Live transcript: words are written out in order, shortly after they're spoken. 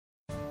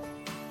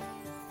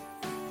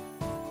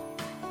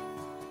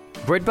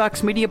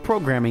Breadbox Media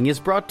programming is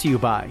brought to you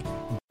by...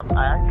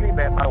 I actually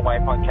met my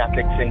wife on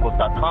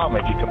CatholicSingles.com,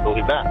 if you can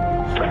believe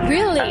that.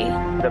 Really?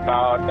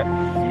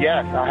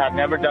 Yes, I had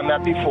never done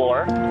that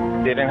before.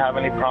 Didn't have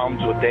any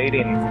problems with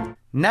dating.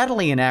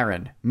 Natalie and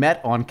Aaron met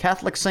on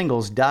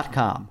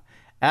CatholicSingles.com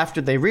after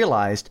they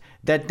realized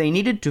that they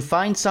needed to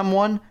find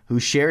someone who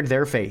shared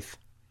their faith.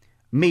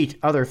 Meet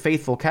other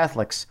faithful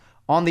Catholics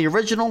on the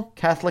original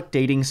Catholic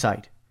dating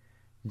site.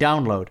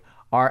 Download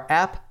our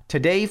app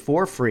today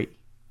for free.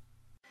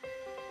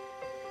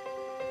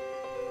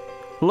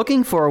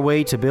 Looking for a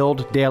way to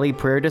build daily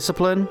prayer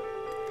discipline?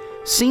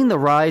 Seen the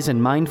rise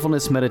in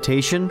mindfulness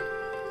meditation,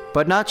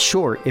 but not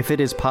sure if it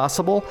is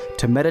possible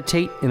to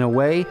meditate in a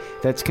way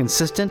that's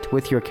consistent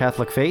with your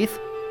Catholic faith?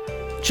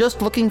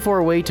 Just looking for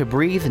a way to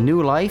breathe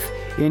new life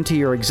into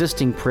your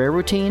existing prayer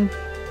routine?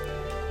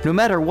 No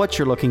matter what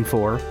you're looking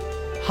for,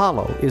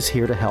 Hallow is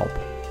here to help.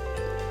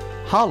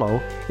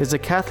 Hallow is a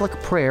Catholic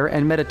prayer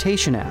and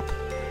meditation app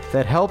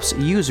that helps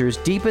users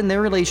deepen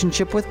their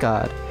relationship with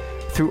God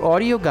through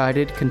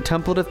audio-guided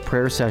contemplative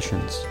prayer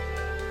sessions.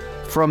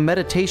 From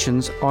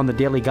meditations on the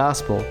daily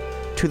gospel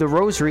to the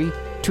rosary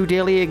to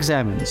daily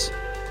examens,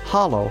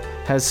 Hallow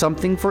has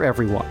something for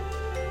everyone.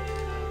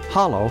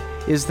 Hallow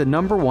is the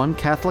 #1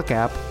 Catholic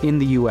app in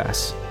the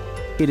U.S.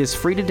 It is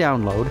free to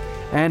download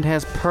and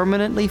has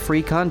permanently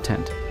free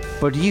content,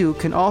 but you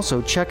can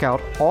also check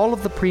out all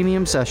of the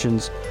premium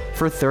sessions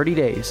for 30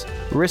 days,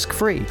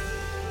 risk-free,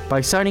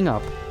 by signing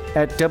up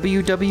at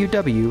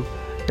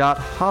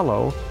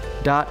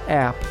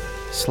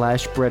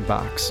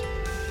www.hallow.app/breadbox.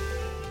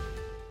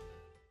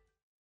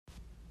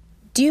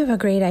 Do you have a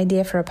great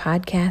idea for a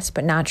podcast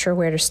but not sure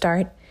where to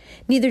start?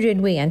 Neither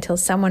did we until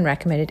someone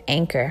recommended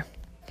Anchor.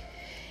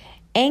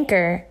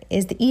 Anchor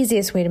is the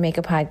easiest way to make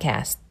a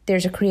podcast.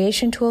 There's a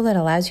creation tool that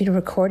allows you to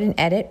record and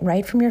edit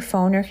right from your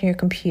phone or your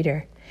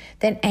computer.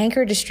 Then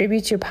Anchor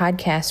distributes your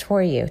podcast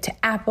for you to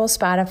Apple,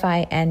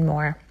 Spotify, and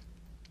more.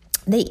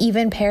 They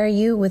even pair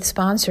you with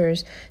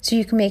sponsors so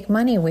you can make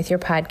money with your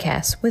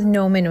podcast with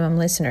no minimum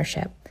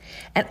listenership.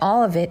 And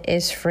all of it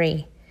is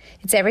free.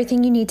 It's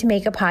everything you need to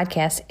make a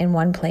podcast in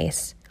one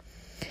place.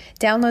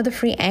 Download the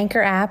free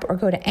Anchor app or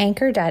go to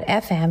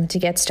anchor.fm to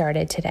get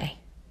started today.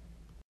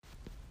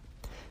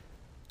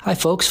 Hi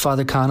folks,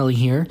 Father Connolly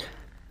here.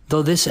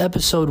 Though this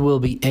episode will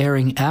be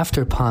airing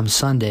after Palm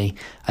Sunday,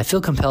 I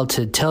feel compelled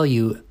to tell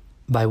you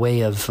by way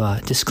of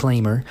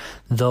disclaimer,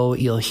 though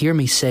you'll hear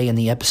me say in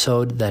the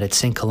episode that at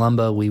St.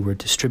 Columba we were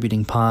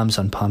distributing palms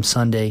on Palm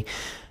Sunday,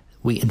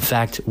 we in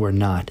fact were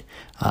not.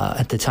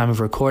 At the time of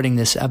recording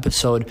this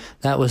episode,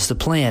 that was the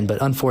plan,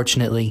 but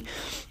unfortunately,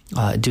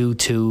 due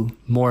to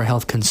more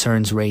health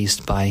concerns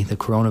raised by the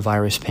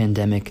coronavirus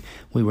pandemic,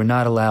 we were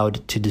not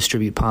allowed to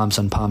distribute palms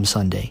on Palm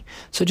Sunday.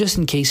 So just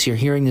in case you're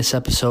hearing this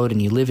episode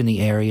and you live in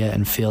the area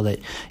and feel that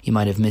you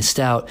might have missed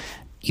out,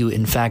 you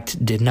in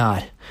fact did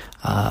not.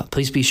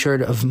 Please be sure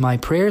of my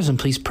prayers and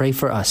please pray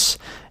for us.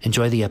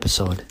 Enjoy the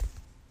episode.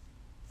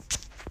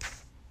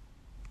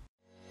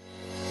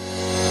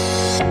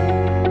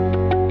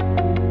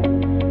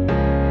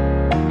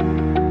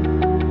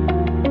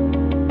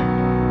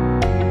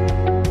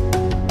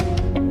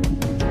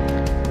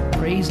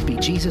 Praised be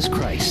Jesus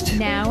Christ.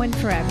 Now and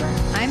forever.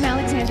 I'm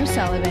Alexandra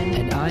Sullivan.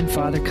 And I'm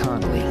Father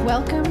Connolly.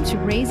 Welcome to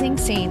Raising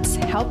Saints,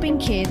 helping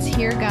kids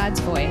hear God's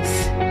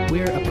voice.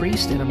 We're a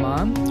priest and a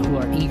mom who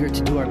are eager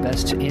to do our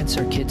best to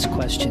answer kids'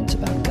 questions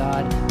about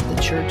God,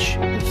 the church,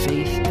 the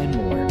faith, and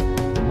more.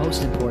 And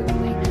most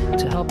importantly,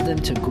 to help them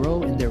to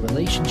grow in their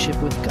relationship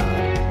with God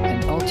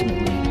and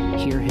ultimately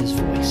hear His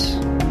voice.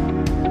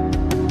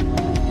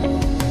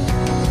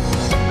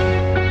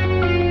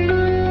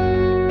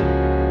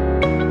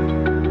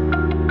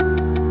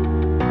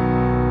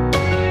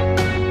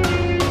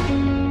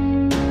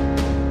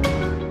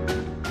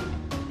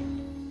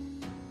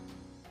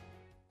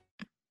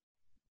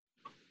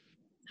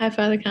 Hi,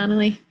 Father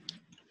Connolly.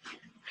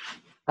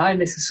 Hi,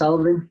 Mrs.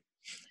 Sullivan.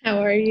 How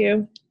are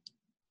you?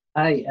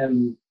 I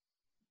am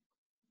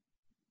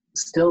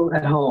still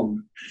at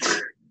home.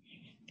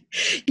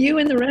 You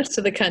and the rest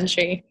of the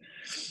country.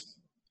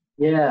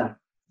 Yeah,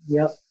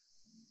 yep.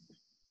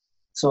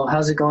 So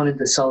how's it going at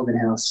the Sullivan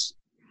house?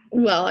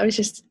 Well, I was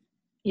just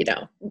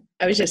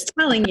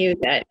telling you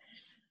that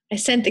I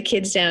sent the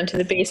kids down to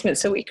the basement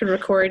so we could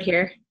record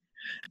here.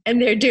 And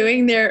they're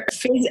doing their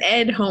phys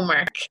ed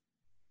homework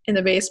in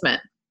the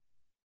basement.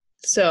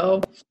 So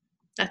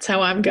that's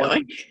how I'm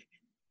going.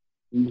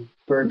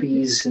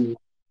 Burpees and...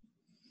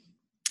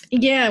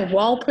 Yeah,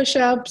 wall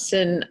push-ups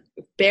and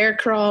bear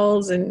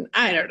crawls and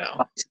I don't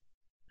know.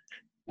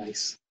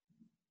 Nice.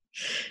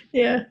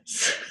 Yeah.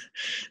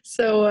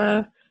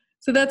 So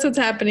that's what's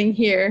happening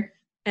here.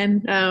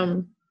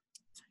 And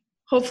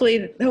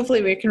hopefully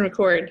we can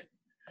record.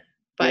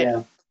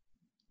 But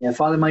yeah,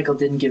 Father Michael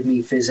didn't give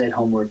me phys ed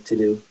homework to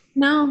do.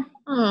 No?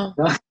 Oh.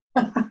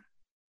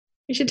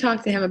 We should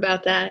talk to him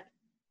about that.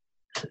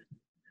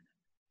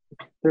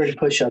 30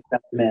 push-ups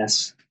after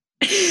Mass.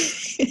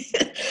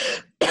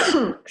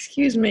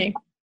 Excuse me.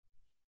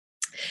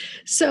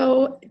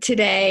 So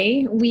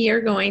today we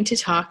are going to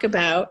talk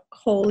about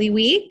Holy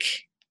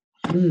Week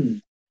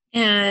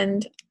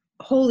and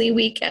Holy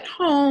Week at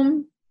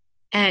home.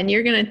 And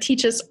you're going to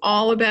teach us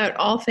all about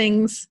all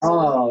things.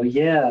 Oh,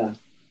 yeah.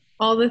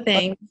 All the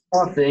things.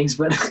 All things,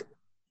 but I'm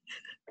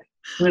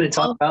going to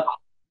talk about,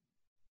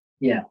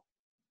 yeah,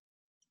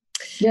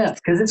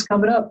 because it's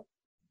coming up.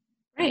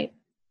 Right.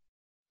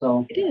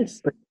 So it is.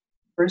 But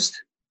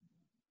first,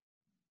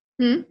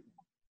 do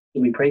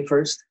we pray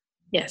first?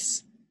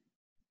 Yes.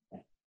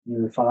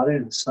 In the Father,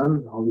 and the Son,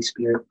 and the Holy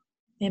Spirit.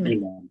 Amen.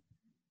 Amen.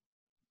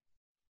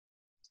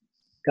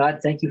 God,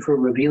 thank you for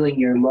revealing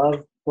your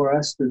love for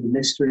us through the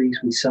mysteries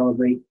we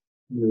celebrate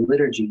in the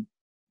liturgy.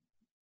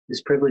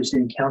 This privileged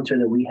encounter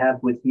that we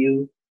have with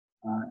you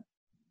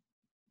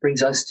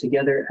brings us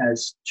together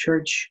as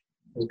church,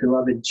 as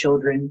beloved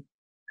children,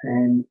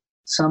 and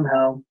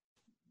somehow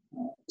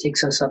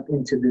takes us up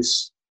into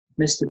this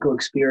mystical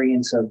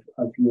experience of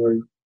your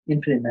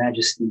infinite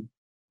majesty.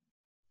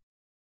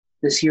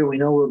 This year we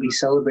know we'll be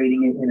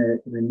celebrating it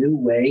in a new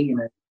way, in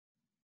a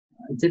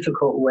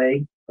difficult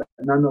way, but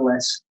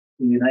nonetheless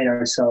we unite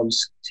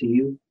ourselves to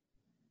you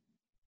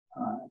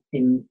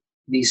in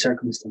these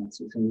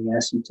circumstances, and we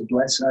ask you to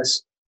bless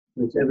us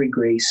with every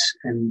grace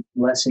and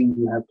blessing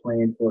you have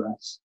planned for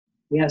us.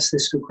 We ask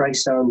this through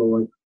Christ our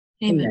Lord.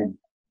 Amen.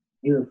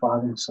 In the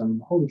Father, and Son,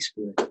 and Holy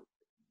Spirit.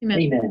 Amen.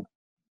 Amen.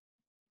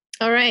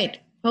 All right.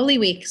 Holy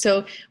Week.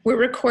 So we're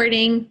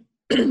recording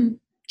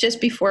just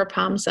before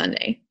Palm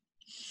Sunday.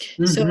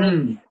 Mm-hmm.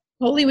 So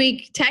Holy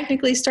Week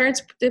technically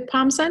starts at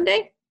Palm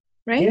Sunday,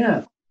 right?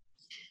 Yeah.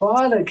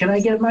 Father, can I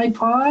get my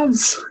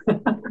palms?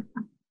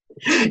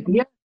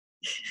 Yeah.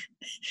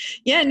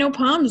 Yeah, no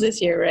palms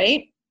this year,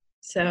 right?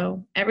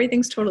 So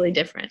everything's totally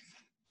different.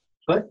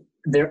 But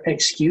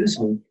excuse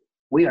me,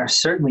 we are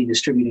certainly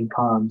distributing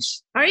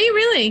palms. Are you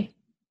really?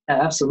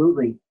 Yeah,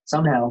 absolutely.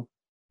 Somehow.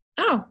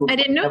 Oh, I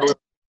didn't know that.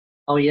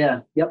 Oh,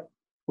 yeah. Yep.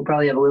 We'll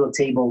probably have a little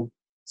table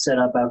set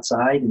up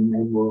outside,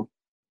 and we'll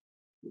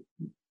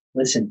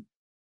listen.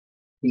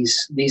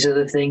 These are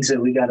the things that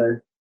we got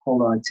to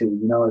hold on to.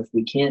 You know, if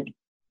we can't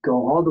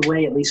go all the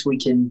way, at least we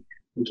can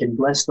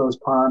bless those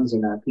palms,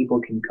 and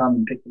people can come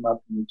and pick them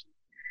up, and we can,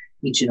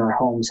 each in our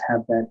homes,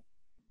 have that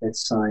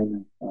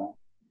sign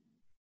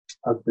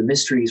of the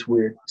mysteries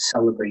we're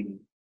celebrating.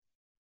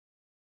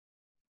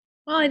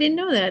 Well, I didn't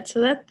know that.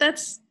 So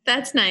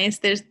that's nice.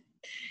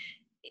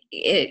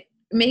 It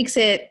makes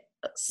it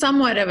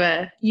somewhat of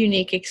a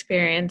unique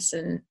experience,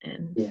 and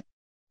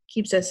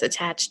keeps us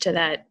attached to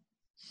that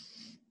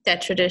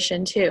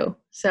tradition too.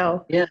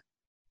 So yeah.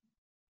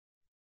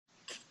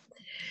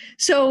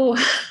 So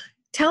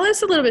tell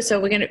us a little bit. So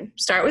we're going to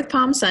start with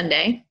Palm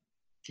Sunday,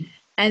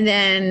 and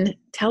then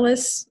tell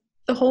us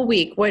the whole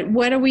week.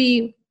 What do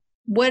we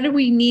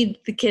need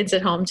the kids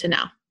at home to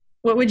know?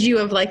 What would you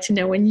have liked to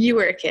know when you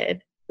were a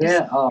kid?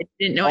 Yeah,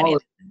 didn't know anything.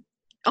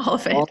 All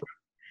of it.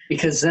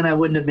 Because then I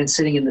wouldn't have been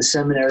sitting in the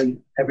seminary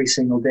every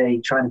single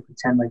day trying to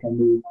pretend like I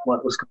knew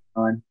what was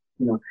going on.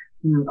 You know,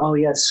 oh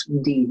yes,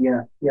 indeed,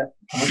 yeah,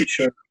 I'm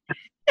sure.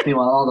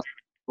 Meanwhile, all the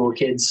little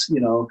kids,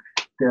 you know,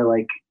 they're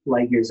like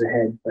light years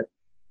ahead, but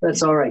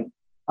that's all right.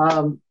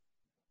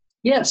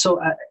 So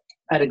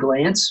at a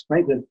glance,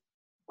 right, with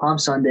Palm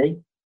Sunday,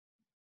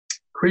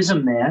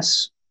 Chrism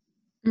Mass,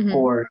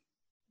 or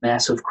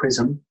Mass of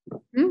Chrism,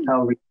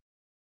 however,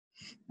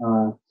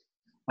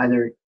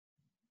 either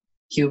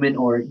human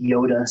or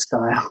Yoda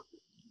style.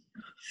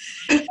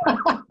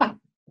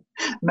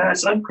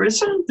 Mass of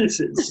Chrism, this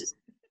is.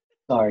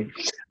 Sorry.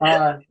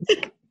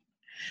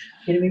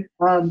 Kidding me?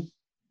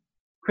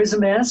 Chrism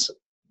Mass,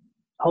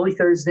 Holy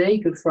Thursday,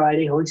 Good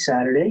Friday, Holy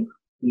Saturday,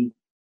 the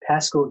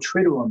Paschal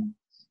Triduum.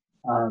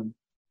 And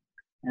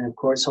of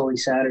course, Holy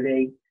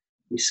Saturday,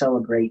 we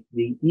celebrate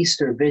the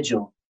Easter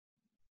Vigil.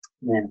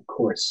 And then, of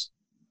course,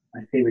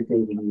 my favorite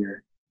day of the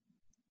year,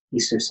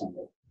 Easter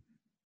Sunday.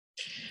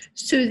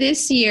 So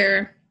this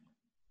year,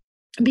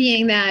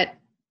 being that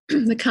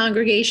the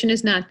congregation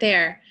is not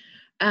there,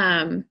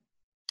 the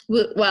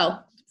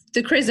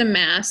Chrism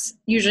Mass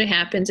usually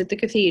happens at the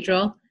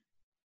cathedral.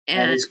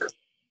 And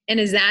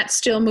is that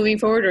still moving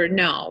forward, or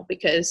no?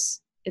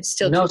 Because it's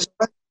still... No, it's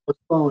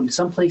postponed.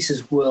 Some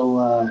places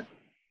will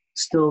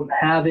still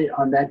have it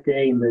on that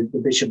day, and the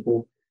bishop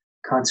will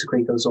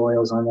consecrate those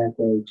oils on that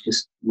day,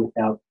 just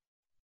without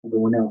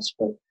everyone else.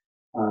 But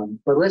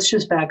let's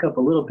just back up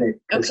a little bit,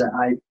 because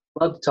I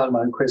love to talk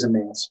about Chrism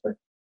Mass. But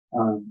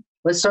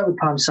let's start with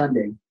Palm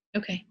Sunday.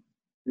 Okay.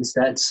 Since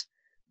that's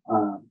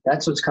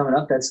what's coming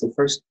up. That's the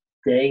first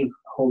day of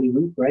Holy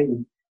Week, right?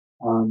 And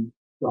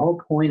the whole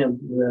point of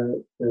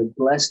the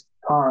blessed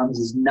palms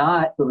is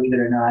not, believe it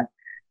or not,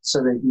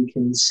 so that you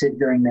can sit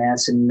during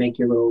Mass and make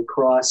your little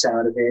cross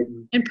out of it.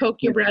 And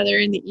poke your brother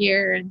in the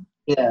ear. And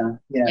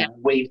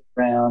wave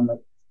around.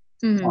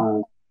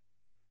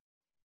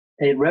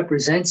 It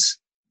represents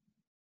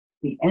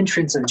the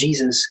entrance of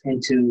Jesus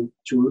into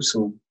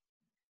Jerusalem,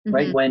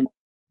 right? When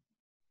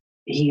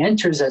he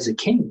enters as a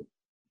king.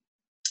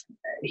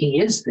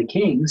 He is the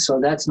king, so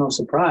that's no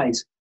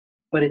surprise.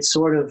 But it's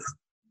sort of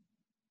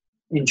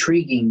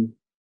intriguing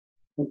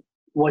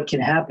what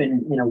can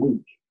happen in a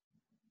week.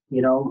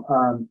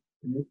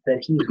 That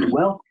he's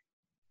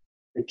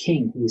the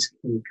king.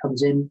 He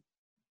comes in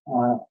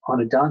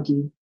on a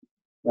donkey,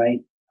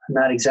 right?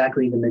 Not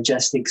exactly the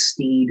majestic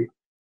steed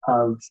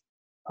of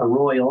a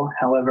royal,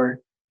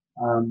 however,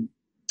 and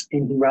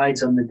he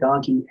rides on the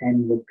donkey,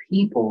 and the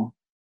people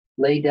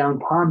lay down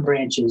palm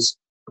branches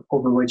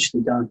over which the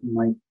donkey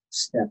might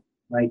step,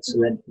 right? So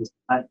that he's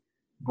not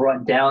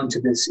brought down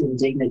to this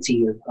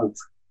indignity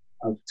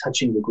of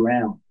touching the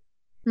ground.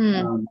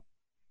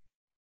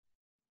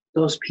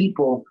 Those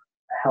people,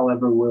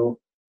 however, will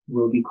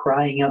be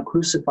crying out,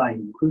 "Crucify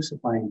him,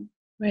 crucify him."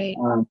 Right.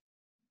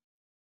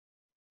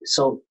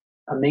 So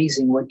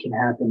amazing what can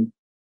happen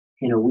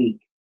in a week.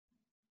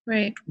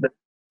 Right. But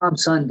Palm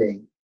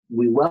Sunday,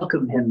 we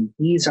welcome him.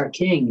 He's our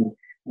king.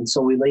 And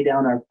so we lay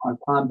down our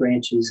palm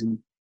branches and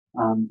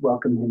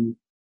welcome him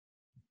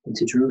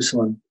into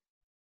Jerusalem.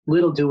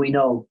 Little do we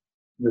know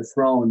the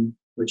throne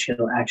which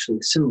he'll actually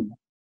assume.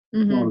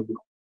 Mm-hmm.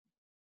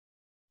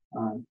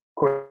 Of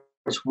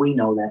course, we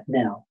know that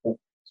now, but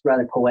it's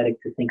rather poetic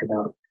to think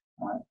about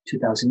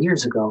 2,000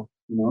 years ago.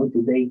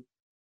 Did they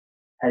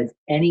have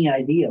any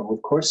idea? Well,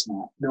 of course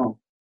not. No.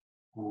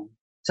 So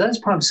that's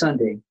Palm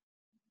Sunday.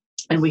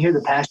 And we hear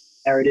the Passion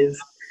narrative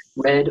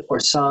read or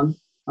sung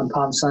on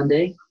Palm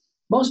Sunday.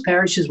 Most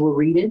parishes will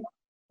read it.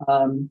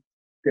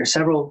 There are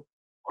several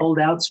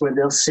holdouts where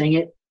they'll sing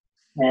it.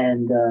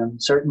 And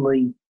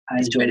certainly I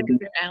enjoy doing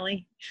it.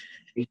 Alley.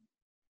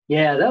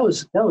 Yeah, that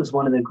was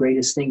one of the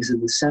greatest things of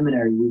the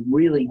seminary. We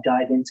really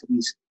dive into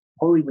these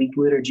Holy Week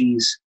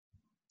liturgies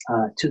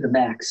to the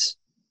max.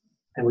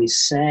 And we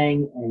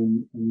sang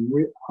and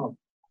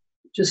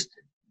just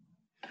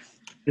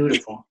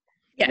beautiful.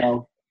 Yeah.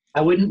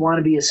 I wouldn't want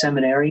to be a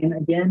seminarian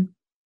again,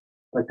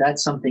 but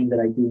that's something that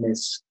I do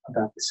miss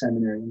about the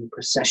seminary and the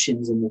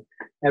processions and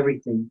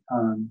everything.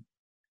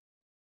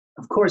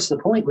 Of course, the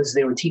point was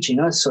they were teaching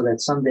us so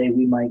that someday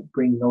we might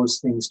bring those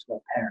things to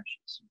our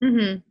parishes.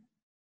 Mm-hmm.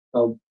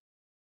 So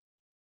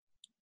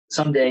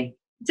someday.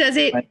 Does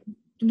it,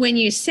 when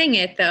you sing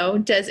it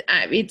though,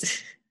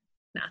 it's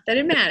not that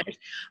it matters.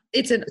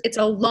 It's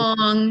a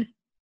long.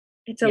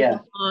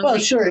 Well,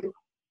 sure.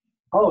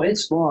 Oh,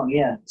 it's long.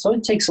 Yeah. So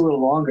it takes a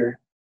little longer.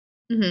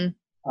 Mm-hmm.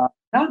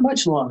 Not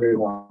much longer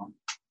though,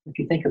 if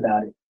you think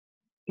about it,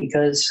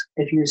 because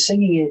if you're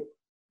singing it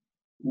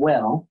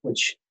well,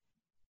 which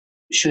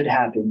should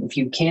happen, if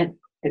you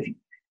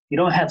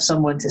don't have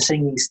someone to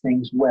sing these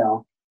things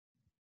well,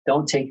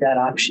 don't take that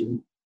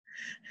option.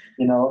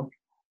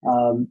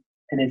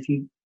 And if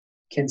you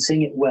can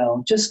sing it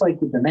well, just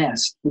like with the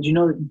Mass, did you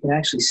know that you can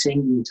actually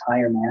sing the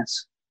entire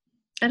Mass?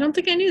 I don't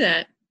think I knew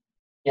that.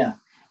 Yeah.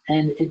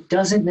 And it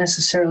doesn't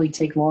necessarily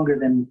take longer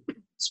than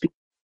speaking.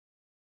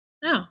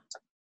 Oh.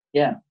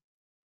 Yeah.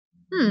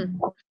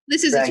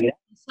 This is a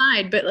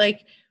side, but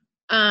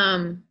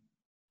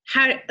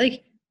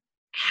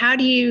how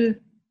do you,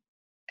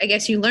 I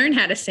guess you learn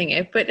how to sing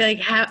it, but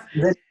how?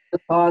 The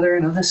Father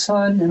and of the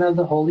Son and of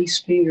the Holy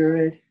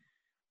Spirit.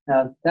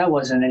 Now, that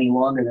wasn't any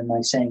longer than my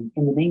saying,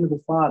 in the name of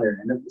the Father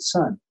and of the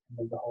Son and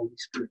of the Holy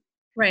Spirit.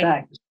 Right. In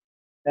fact,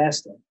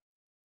 faster.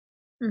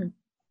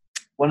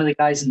 One of the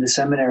guys in the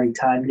seminary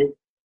timed it.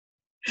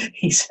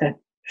 He said,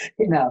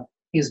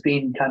 he was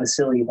being kind of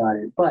silly about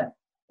it, but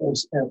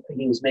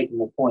he was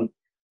making a point.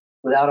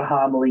 Without a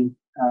homily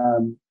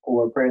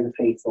or prayer of the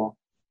faithful,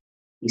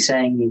 he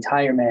sang the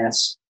entire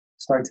Mass,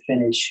 start to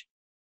finish,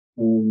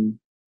 in,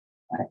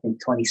 I think,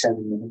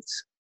 27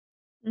 minutes.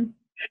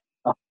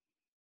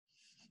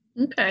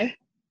 Okay.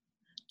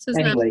 So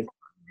anyway,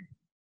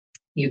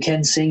 you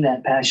can sing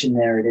that Passion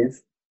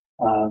narrative.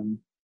 And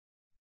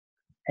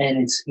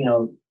it's,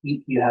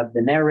 you have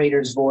the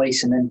narrator's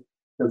voice and then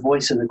the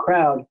voice of the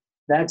crowd.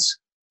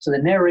 So the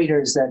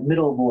narrator is that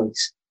middle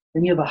voice.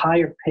 Then you have a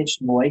higher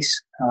pitched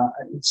voice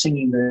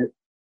singing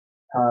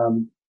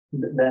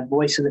that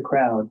voice of the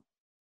crowd.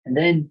 And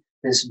then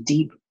this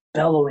deep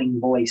bellowing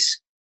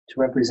voice to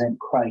represent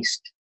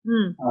Christ.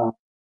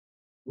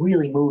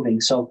 Really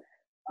moving. So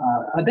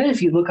I bet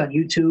if you look on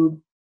YouTube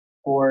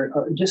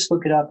or just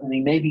look it up,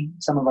 maybe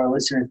some of our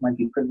listeners might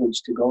be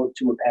privileged to go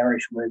to a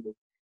parish where they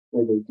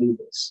do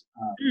this.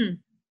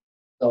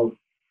 So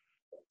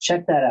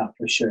check that out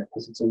for sure,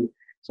 because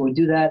so we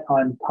do that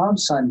on Palm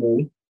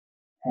Sunday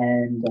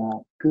and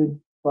Good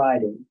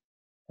Friday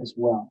as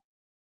well.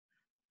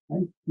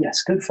 Right?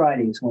 Yes, Good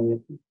Friday is when we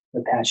have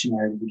the Passion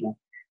narrative again.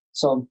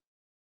 So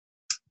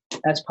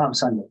that's Palm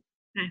Sunday.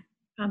 Okay.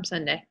 Palm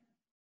Sunday.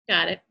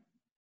 Got it.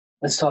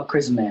 Let's talk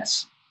Chrism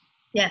Mass.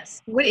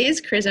 Yes. What is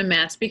Chrism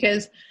Mass?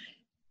 Because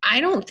I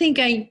don't think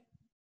I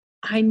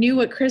knew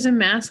what Chrism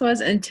Mass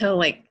was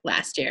until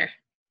last year.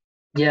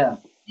 Yeah.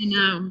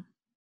 And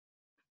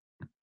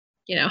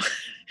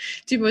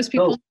do most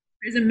people know what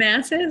Chrism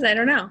Mass is? I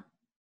don't know.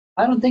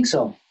 I don't think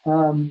so.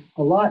 A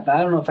lot, but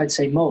I don't know if I'd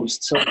say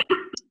most. So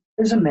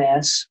Chrism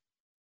Mass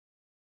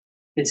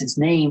gets its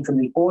name from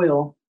the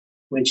oil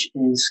which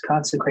is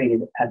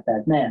consecrated at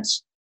that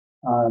Mass.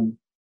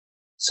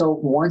 So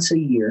once a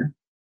year,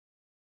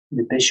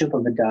 the bishop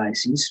of a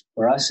diocese.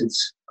 For us,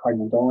 it's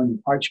Cardinal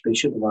Dolan,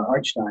 Archbishop of our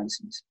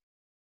archdiocese.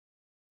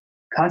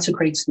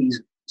 Consecrates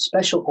these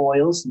special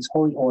oils, these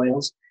holy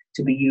oils,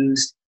 to be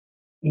used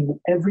in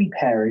every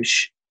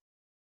parish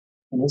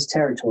in his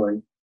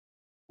territory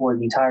for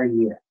the entire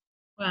year.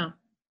 Wow.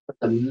 It's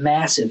a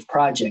massive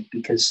project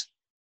because,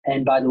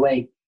 and by the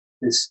way,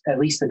 this, at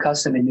least the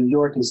custom in New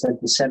York is that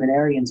the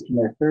seminarians in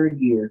their third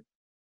year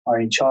are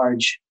in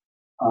charge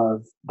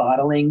of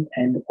bottling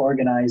and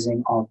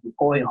organizing all the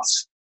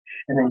oils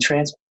and then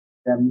transporting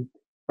them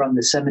from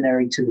the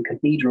seminary to the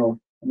cathedral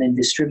and then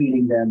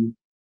distributing them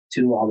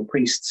to all the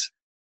priests.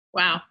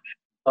 Wow.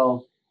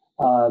 So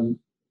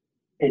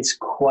it's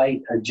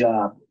quite a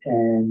job,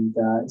 and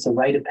it's a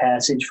rite of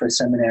passage for a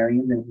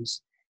seminarian. And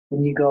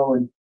then you go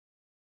and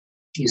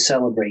you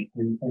celebrate,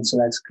 and so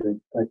that's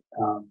good. But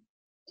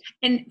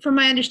and from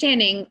my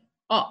understanding,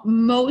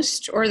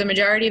 most or the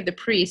majority of the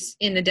priests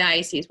in the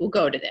diocese will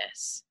go to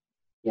this.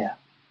 Yeah.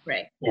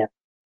 Right. Yeah.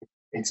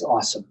 It's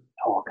awesome.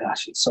 Oh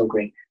gosh, it's so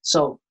great.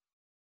 So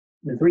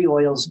the three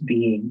oils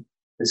being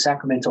the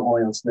sacramental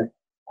oils, the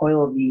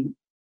oil of the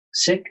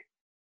sick,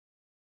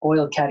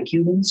 oil of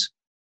catechumens,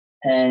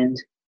 and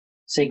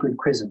sacred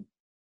chrism.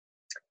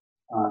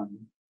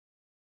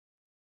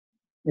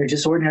 They're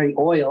just ordinary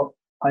oil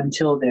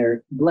until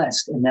they're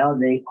blessed, and now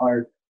they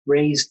are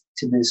raised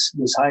to this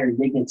higher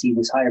dignity,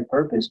 this higher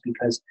purpose,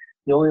 because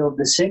the oil of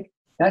the sick,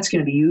 that's going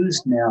to be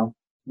used now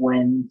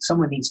when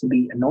someone needs to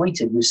be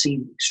anointed,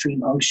 receive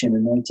extreme unction,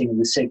 anointing of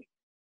the sick,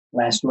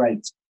 last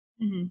rites,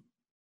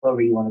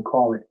 whatever you want to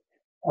call it.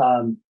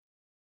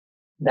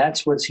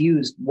 That's what's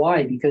used.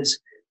 Why? Because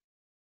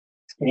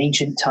in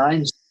ancient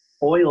times,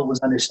 oil was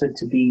understood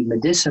to be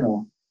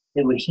medicinal.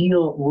 It would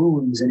heal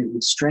wounds and it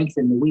would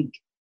strengthen the weak.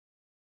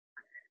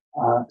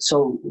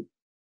 So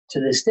to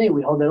this day,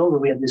 we hold it over.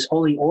 We have this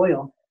holy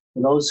oil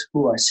for those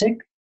who are sick,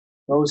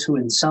 those who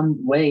in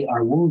some way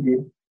are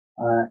wounded,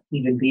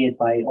 even be it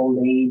by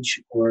old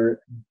age or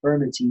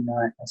infirmity,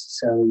 not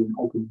necessarily an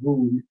open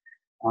wound,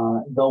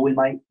 though we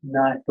might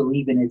not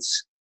believe in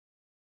its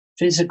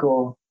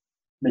physical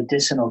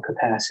medicinal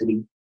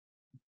capacity.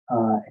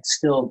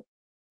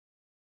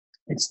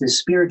 It's the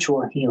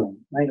spiritual healing,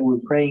 right? And we're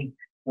praying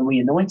when we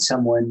anoint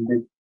someone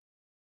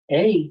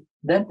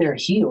that they're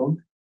healed.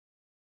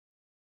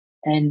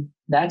 And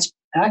that's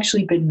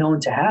actually been known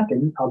to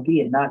happen,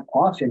 albeit not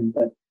often,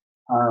 but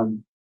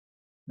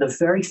the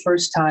very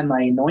first time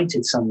I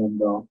anointed someone,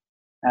 though,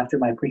 after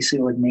my priestly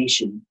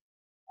ordination,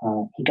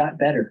 he got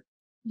better.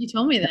 You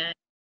told me that.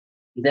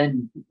 He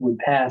then would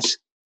pass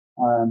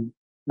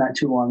not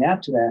too long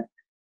after that.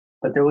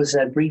 But there was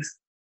that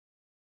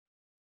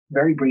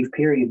very brief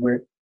period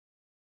where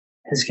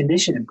his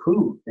condition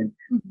improved. And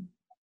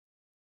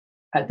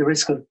at the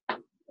risk of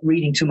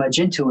reading too much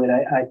into it,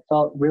 I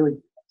felt really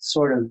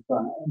sort of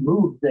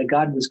moved that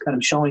God was kind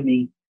of showing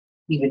me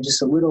even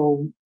just a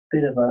little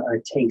bit of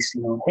a taste,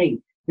 hey,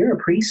 you're a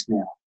priest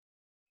now.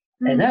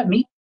 And that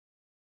means,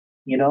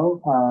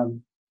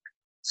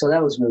 so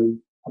that was really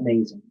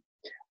amazing.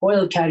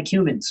 Oil of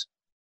catechumens.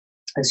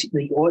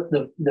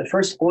 The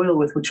first oil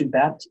with which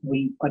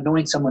we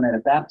anoint someone at a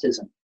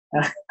baptism.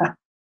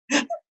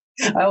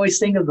 I always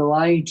think of the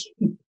Lion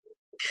King.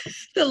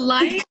 The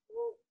Lion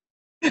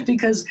King?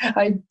 Because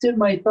I dip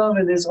my thumb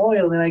in this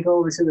oil and I go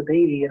over to the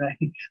baby and I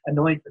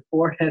anoint the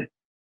forehead.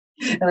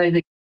 And I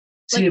think,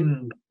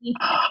 Tim,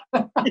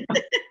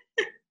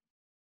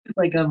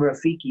 like I'm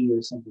Rafiki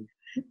or something.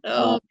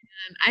 Oh, man.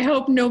 I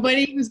hope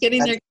nobody who's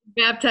getting their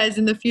baptized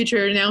in the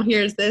future now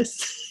hears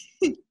this.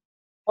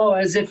 Oh,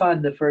 as if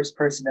I'm the first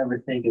person to ever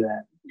think of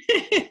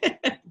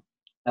that.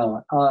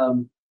 No.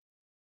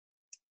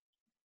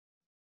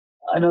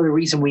 Another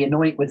reason we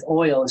anoint with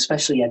oil,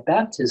 especially at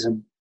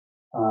baptism,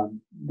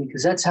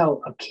 because that's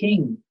how a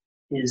king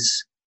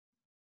is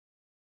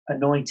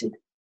anointed,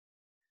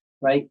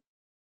 right?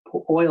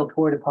 Oil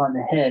poured upon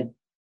the head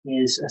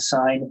is a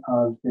sign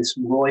of this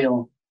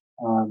royal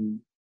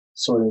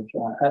sort of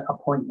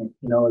appointment.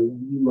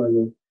 You are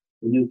the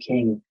new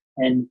king.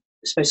 And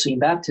especially in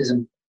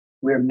baptism,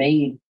 we're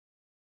made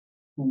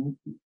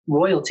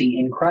royalty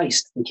in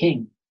Christ, the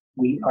King.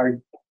 We are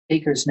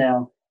takers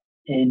now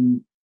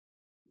in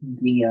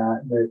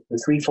the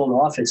threefold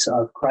office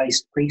of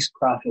Christ, priest,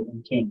 prophet,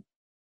 and king.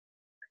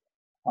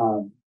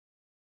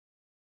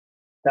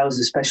 That was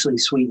especially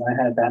sweet.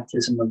 I had a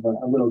baptism of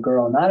a little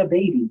girl, not a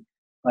baby,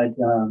 but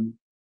a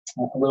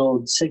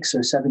little 6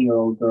 or 7 year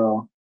old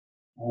girl.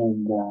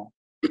 And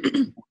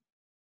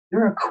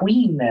you're a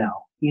queen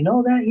now. You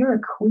know that? You're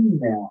a queen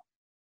now.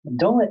 And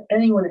don't let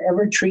anyone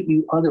ever treat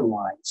you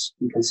otherwise,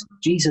 because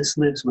Jesus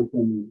lives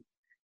within you.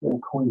 You're a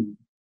queen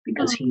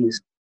because he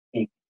is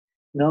king.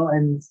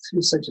 And she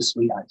was such a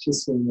sweetheart.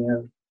 Just sitting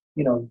there,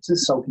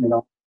 just soaking it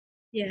up.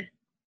 Yeah.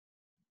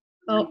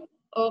 Oh,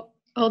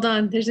 hold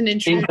on. There's an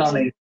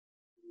intruder.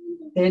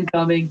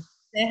 Incoming.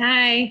 Say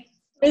hi.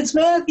 It's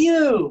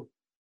Matthew.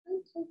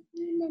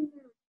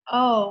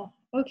 Oh,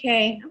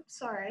 okay. I'm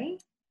sorry.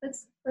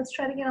 Let's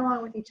try to get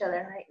along with each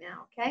other right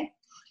now, okay?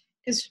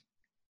 Because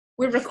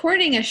We're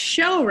recording a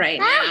show right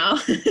now.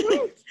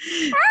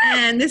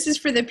 And this is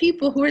for the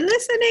people who are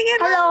listening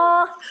at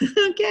home.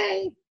 Hello.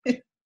 Okay.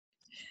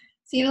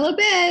 See you in a little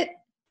bit.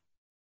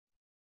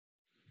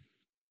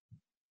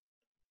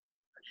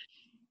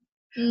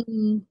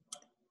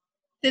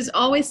 There's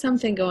always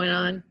something going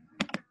on.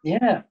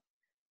 Yeah.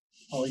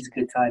 Always a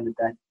good time at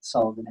that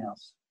Sullivan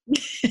House.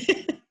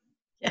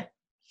 Yeah,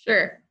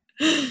 sure.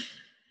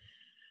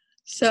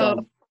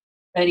 So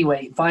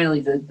anyway,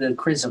 finally, the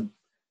chrism,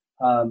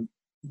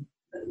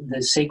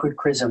 the sacred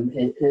chrism,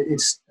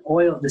 it's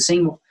oil, the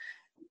same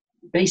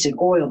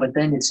basic oil, but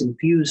then it's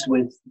infused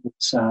with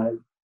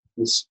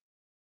this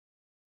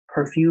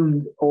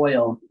perfumed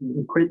oil.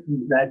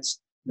 That's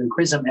the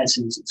chrism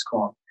essence, it's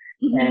called.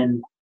 Mm-hmm.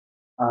 And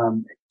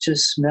it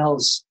just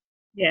smells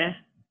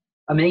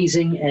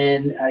amazing.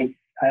 And I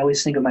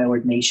always think of my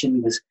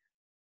ordination because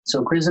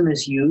chrism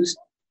is used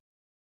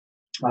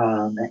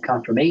at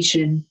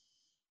confirmation,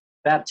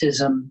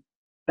 baptism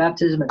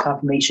and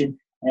confirmation,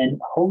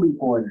 and holy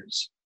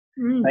orders.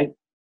 Right?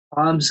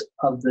 Palms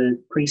of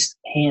the priest's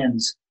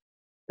hands,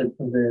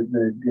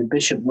 the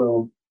bishop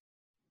will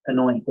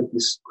anoint with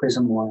this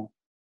chrism oil,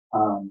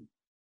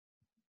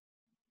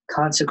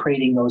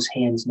 consecrating those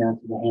hands now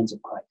to the hands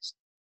of Christ.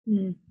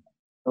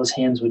 Those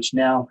hands which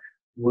now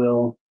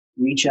will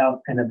reach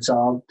out and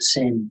absolve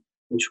sin,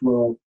 which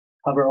will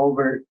hover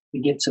over the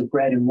gifts of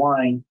bread and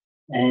wine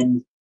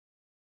and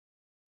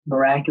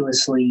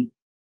miraculously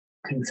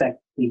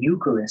confect the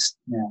Eucharist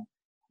now.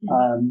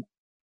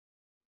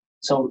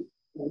 So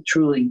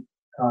truly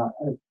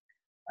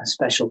a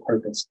special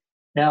purpose.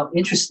 Now,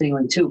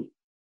 interestingly too,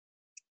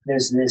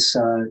 there's this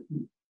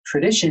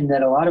tradition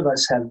that a lot of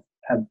us have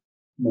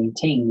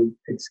maintained.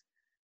 It's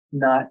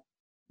not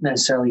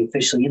necessarily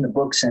officially in the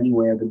books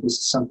anywhere, but this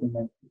is something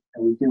that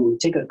we do. We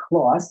take a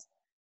cloth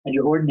at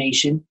your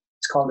ordination.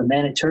 It's called a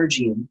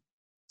maniturgium.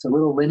 It's a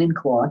little linen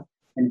cloth.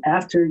 And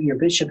after your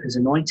bishop has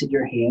anointed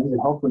your hands, and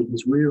hopefully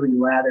he's really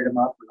lathered them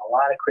up with a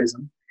lot of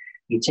chrism,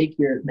 you take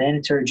your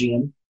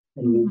maniturgium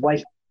and you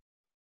wipe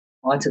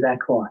onto that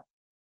cloth.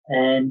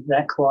 And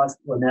that cloth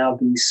will now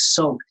be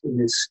soaked in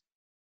this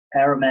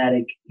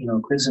aromatic,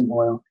 chrism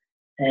oil.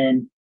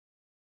 And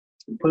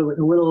put it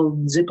in a little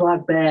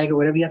Ziploc bag or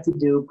whatever you have to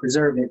do,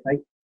 preserve it, right?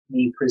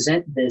 And you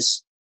present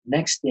this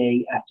next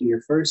day after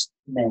your first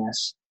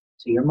Mass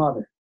to your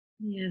mother.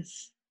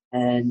 Yes.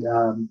 And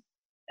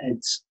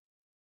it's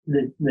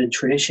the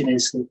tradition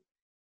is that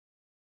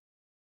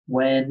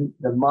when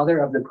the mother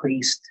of the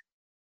priest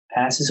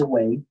passes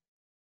away,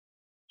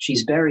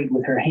 she's buried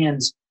with her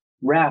hands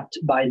wrapped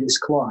by this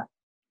cloth.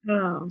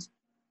 Oh.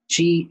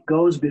 She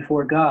goes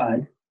before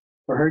God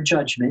for her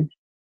judgment.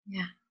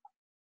 Yeah.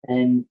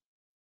 And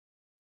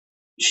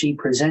she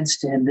presents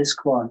to him this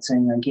cloth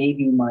saying, I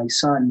gave you my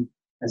son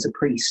as a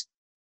priest.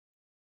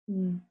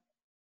 And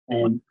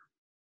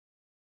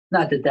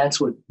not that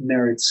that's what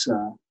merits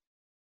the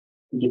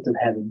gift of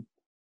heaven,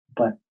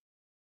 but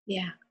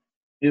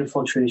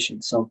beautiful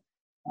tradition. So,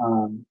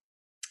 oh,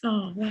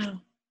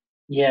 wow.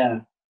 Yeah,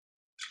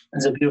 it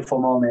was a beautiful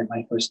moment at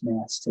my first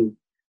Mass too.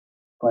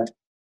 But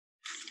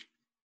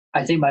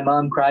I think my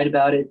mom cried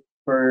about it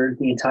for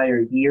the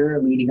entire year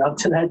leading up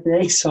to that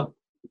day. So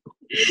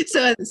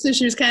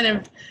she was kind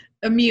of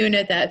immune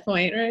at that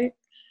point, right?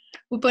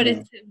 But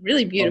it's a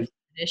really beautiful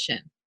tradition.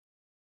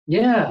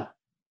 Yeah.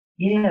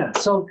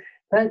 So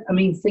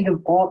think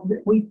of all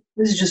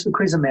this is just the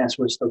chrism Mass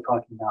we're still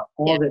talking about.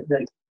 All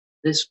that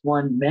this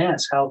one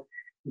Mass, how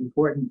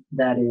important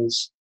that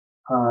is.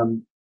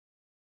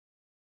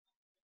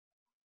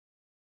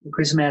 The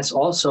chrism Mass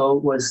also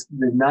was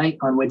the night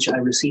on which I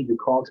received the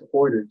call to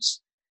orders.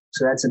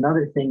 So that's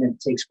another thing that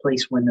takes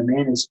place when the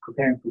man is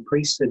preparing for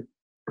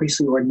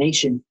priestly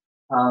ordination.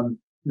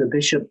 The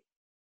bishop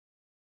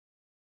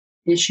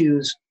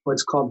issues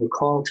what's called the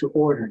call to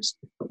orders.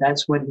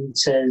 That's when he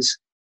says,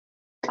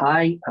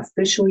 I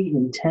officially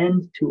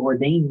intend to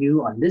ordain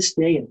you on this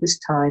day, at this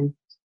time,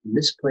 in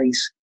this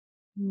place,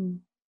 to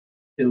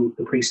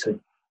the priesthood.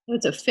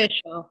 It's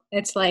official.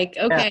 It's like,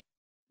 okay,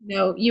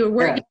 you were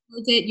working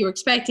towards it, you were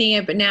expecting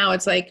it, but now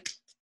it's like,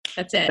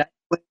 that's it.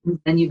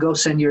 And you go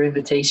send your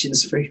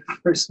invitations for your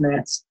first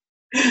Mass.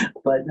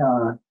 But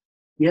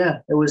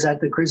it was at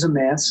the chrism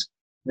Mass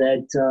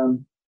that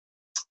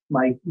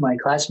my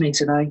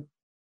classmates and I,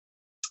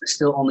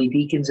 still only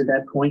deacons at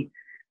that point,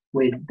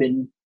 we'd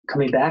been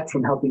coming back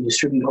from helping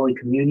distribute Holy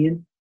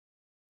Communion.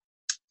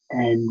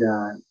 And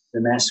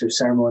the Master of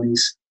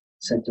Ceremonies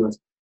said to us,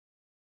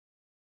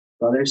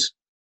 brothers,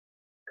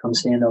 come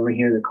stand over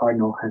here. The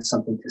Cardinal has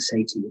something to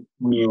say to you.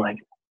 And we were like,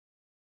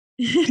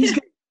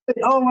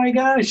 oh my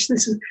gosh,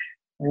 this is...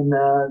 And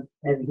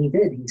he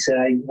did. He said,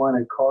 I want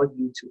to call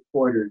you to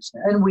orders.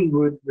 And we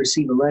would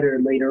receive a letter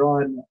later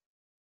on.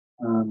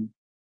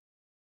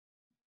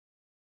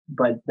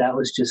 But that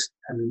was just,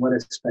 what a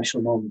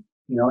special moment,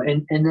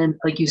 And then,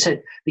 like you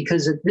said,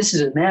 because this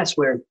is a Mass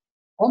where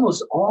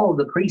almost all of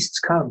the priests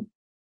come.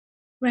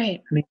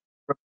 Right.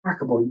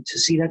 Remarkable to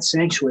see that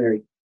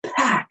sanctuary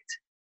packed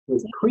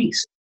with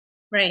priests.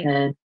 Right.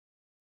 And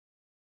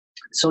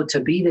so to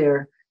be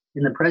there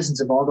in the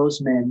presence of all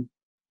those men,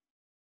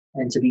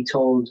 and to be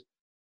told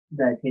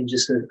that in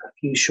just a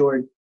few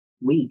short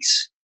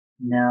weeks,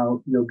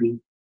 now you'll be,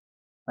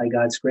 by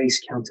God's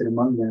grace, counted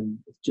among them.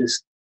 It's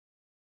just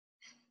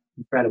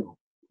incredible.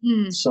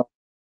 So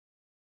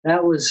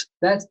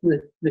that's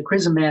the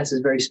Chrism Mass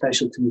is very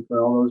special to me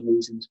for all those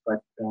reasons.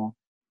 But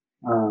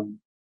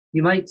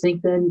you might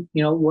think then,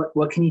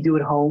 what can you do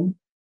at home?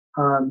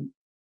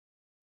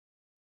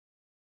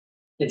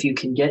 If you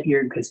can get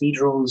your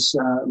cathedral's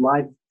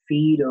live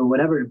feed or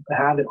whatever,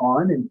 have it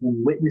on and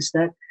witness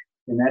that,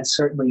 then that's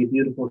certainly a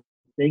beautiful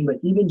thing. But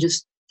even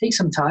just take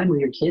some time with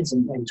your kids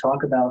and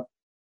talk about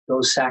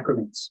those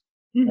sacraments,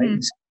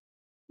 right?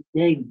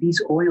 Hey,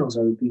 these oils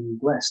are being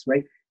blessed,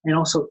 right? And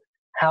also,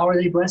 how are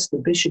they blessed? The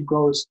bishop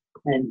goes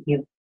and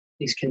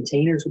these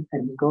containers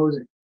and he goes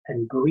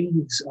and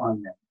breathes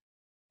on them,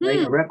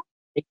 right? A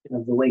representation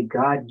of the way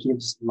God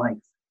gives life.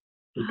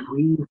 He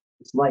breathes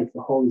his life,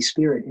 the Holy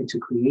Spirit, into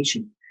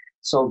creation.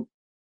 So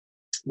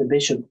the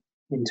bishop,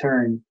 in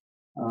turn,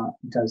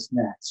 does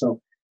that.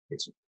 So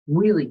it's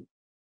really,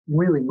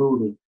 really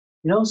moving.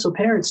 So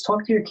parents,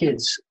 talk to your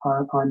kids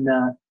on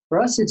for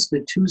us, it's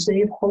the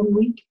Tuesday of Holy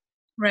Week.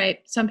 Right.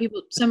 Some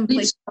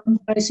places. Some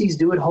dioceses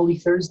do it Holy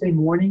Thursday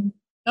morning.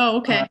 Oh,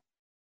 okay.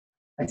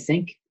 I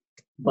think.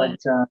 But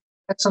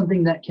that's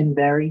something that can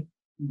vary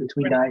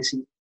between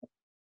dioceses.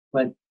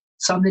 But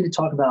something to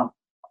talk about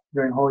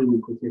during Holy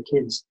Week with your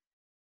kids.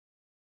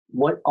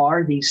 What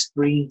are these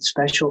 3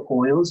 special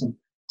oils? And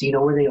do you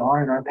know where they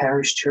are in our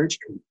parish church?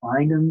 Can we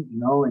find them,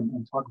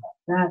 and talk about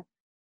that?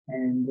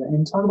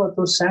 And talk about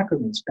those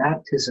sacraments,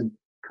 baptism,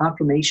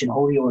 confirmation,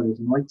 holy orders,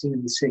 anointing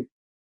of the sick,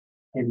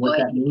 and what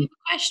that means.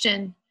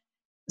 Question.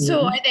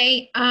 So are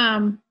they,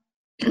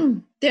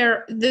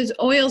 those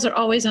oils are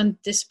always on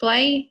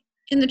display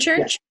in the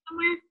church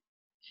somewhere?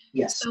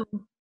 Yes. So,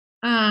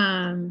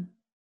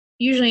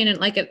 usually in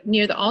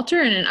near the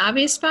altar in an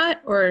obvious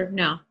spot, or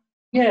no?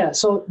 Yeah,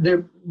 so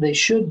they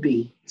should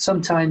be.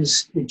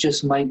 Sometimes it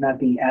just might not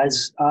be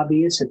as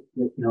obvious. It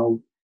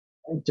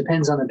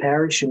depends on the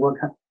parish and what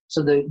kind.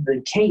 So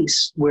the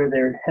case where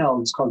they're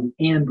held is called the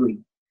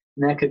ambry,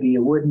 and that could be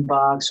a wooden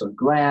box or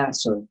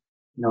glass or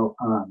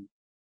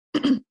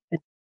it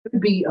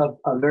could be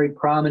a very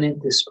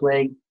prominent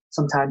display.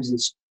 Sometimes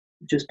it's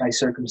just by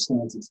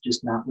circumstance. It's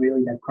just not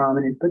really that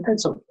prominent, but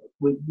that's okay.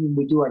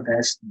 We do our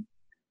best.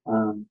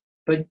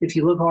 But if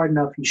you look hard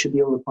enough, you should be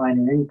able to find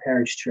in any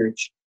parish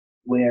church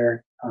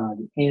where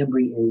the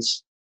ambry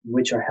is, in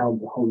which are held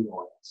the holy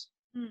oils.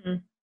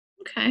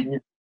 Okay. Yeah.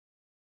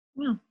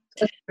 Well,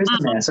 Chrism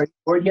Mass. Are you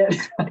bored yet?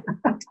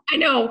 I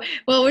know.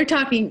 Well, we're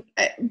talking,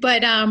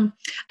 but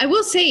I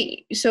will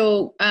say,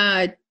 so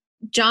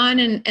John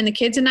and the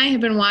kids and I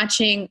have been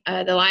watching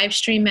the live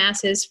stream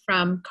masses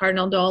from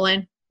Cardinal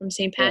Dolan from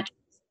St. Patrick's.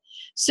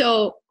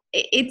 So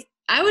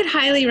I would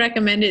highly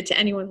recommend it to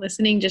anyone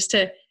listening just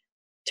to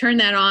turn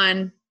that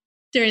on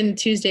during the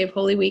Tuesday of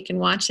Holy Week and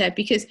watch that,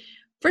 because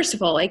first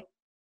of all,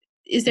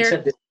 is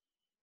there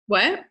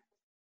what?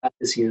 Not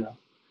this year, though.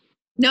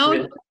 No,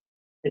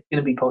 it's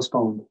going to be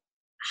postponed.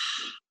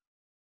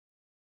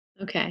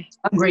 Okay.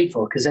 I'm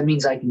grateful because that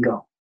means I can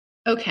go.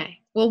 Okay.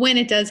 Well, when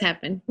it does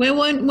happen, when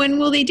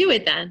will they do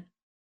it then?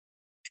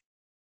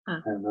 I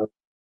don't know.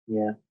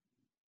 Yeah.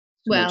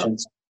 Well,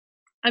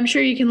 I'm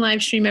sure you can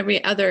live stream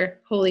every other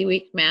Holy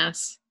Week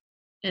Mass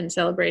and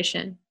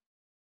celebration.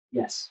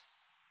 Yes.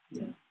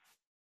 Yeah.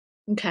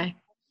 Okay.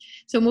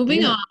 So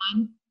moving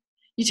on,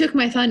 you took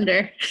my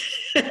thunder.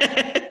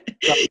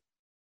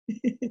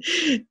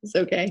 It's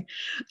okay.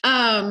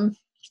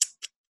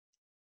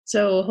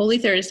 So Holy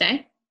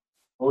Thursday.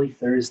 Holy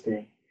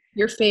Thursday.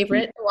 Your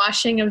favorite, the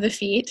washing of the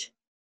feet.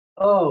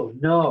 Oh,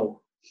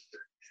 no.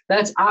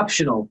 That's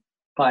optional,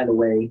 by the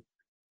way.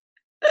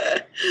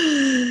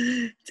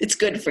 It's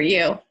good for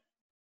you.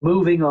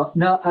 Moving on.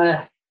 No,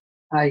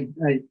 I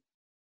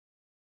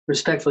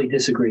respectfully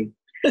disagree.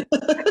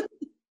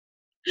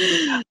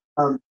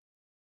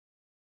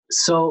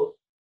 So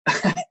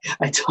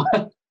I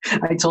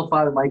told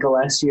Father Michael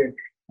last year,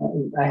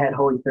 I had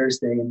Holy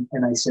Thursday,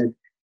 and I said,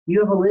 "Do you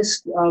have a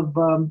list of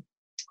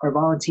our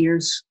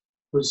volunteers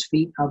whose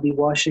feet I'll be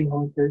washing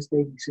Holy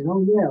Thursday?" He said,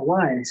 "Oh yeah,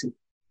 why?" And I said,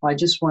 "Well, I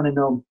just want to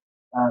know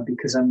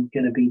because I'm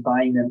going to be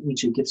buying them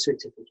each a gift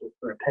certificate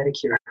for a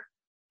pedicure."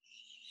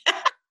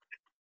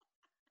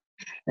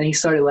 And he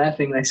started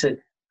laughing, and I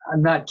said,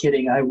 "I'm not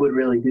kidding. I would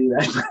really do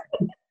that."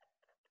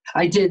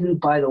 I didn't,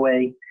 by the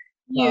way.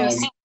 Yes.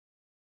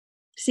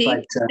 See,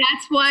 but,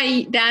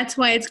 that's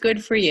why it's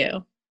good for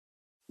you.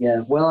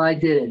 Yeah, well, I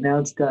did it. Now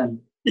it's done.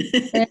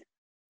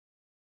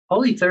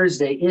 Holy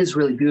Thursday is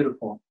really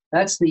beautiful.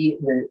 That's the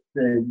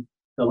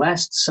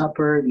Last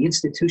Supper, the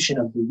institution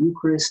of the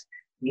Eucharist,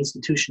 the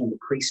institution of the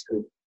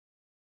priesthood.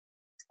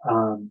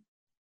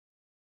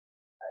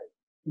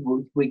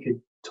 We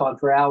could talk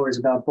for hours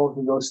about both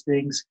of those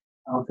things.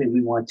 I don't think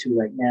we want to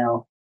right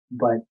now,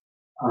 but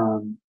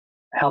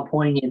how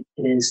poignant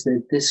it is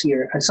that this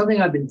year,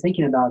 something I've been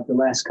thinking about the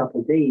last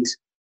couple of days,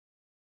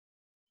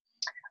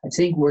 I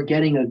think we're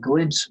getting a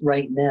glimpse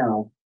right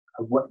now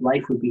of what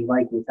life would be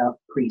like without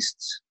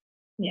priests.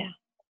 Yeah.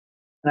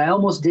 And I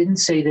almost didn't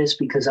say this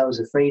because I was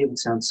afraid it would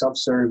sound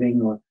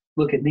self-serving or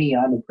look at me,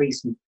 I'm a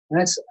priest. And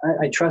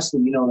I trust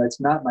that you know that's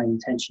not my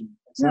intention.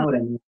 That's not what I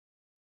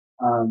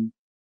mean.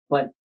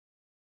 But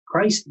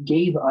Christ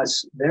gave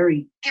us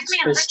very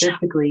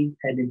specifically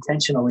and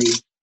intentionally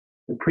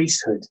the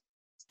priesthood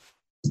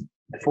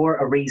for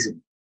a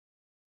reason,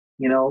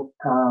 you know,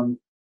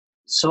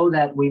 so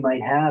that we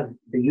might have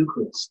the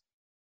Eucharist.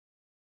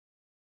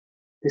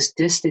 This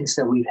distance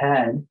that we've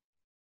had.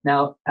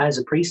 Now, as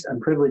a priest, I'm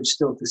privileged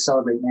still to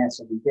celebrate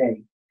Mass every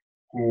day.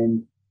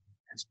 And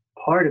as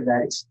part of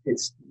that,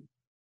 it's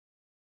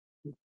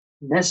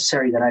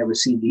necessary that I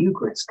receive the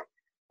Eucharist.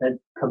 That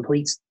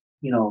completes,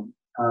 you know,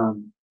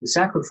 the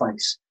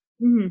sacrifice.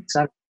 It's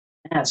not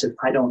Mass if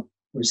I don't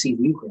receive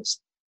the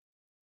Eucharist.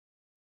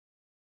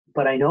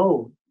 But I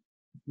know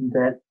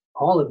that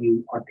all of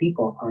you, our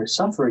people, are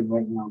suffering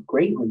right now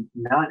greatly,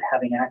 not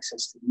having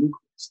access to the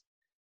Eucharist.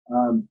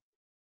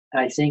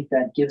 I think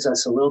that gives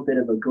us a little bit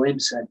of a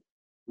glimpse at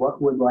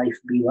what would life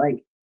be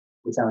like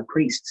without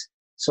priests.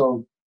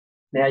 So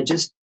may I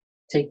just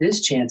take this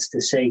chance to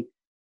say,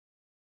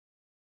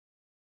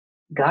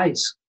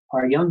 guys,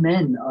 our young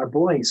men, our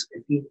boys,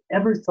 if you've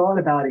ever thought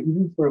about it,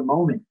 even for a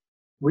moment,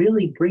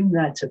 really bring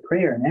that to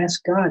prayer and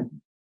ask God,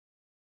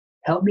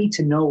 help me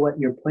to know what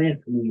your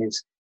plan for me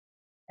is.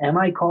 Am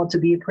I called to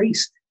be a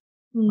priest?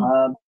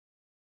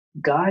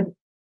 God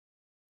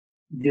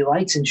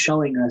delights in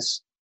showing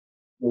us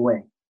the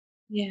way.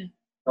 Yeah.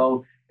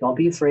 So don't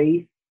be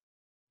afraid.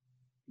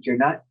 You're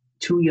not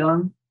too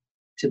young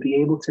to be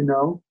able to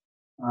know.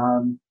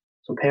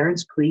 So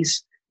parents,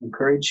 please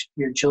encourage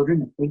your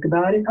children to think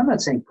about it. I'm not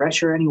saying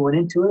pressure anyone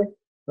into it,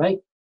 right?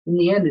 In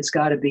the end, it's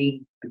got to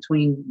be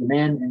between the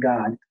man and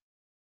God.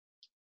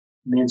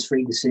 The man's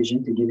free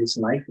decision to give his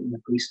life in the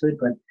priesthood.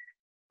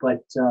 But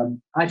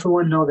I, for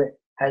one, know that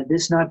had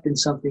this not been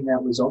something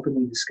that was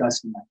openly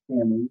discussed in my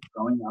family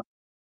growing up,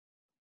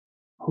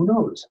 who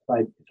knows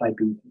if I'd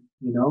be,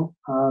 you know?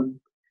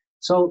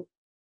 So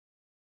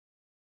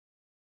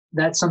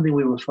that's something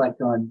we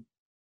reflect on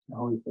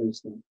Holy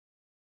Thursday.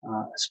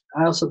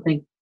 I also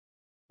think,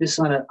 just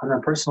on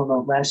a personal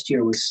note, last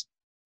year was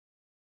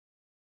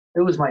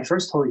my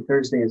first Holy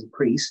Thursday as a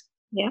priest.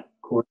 Yeah.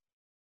 Of course.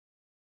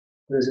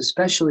 It was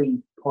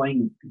especially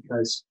poignant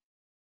because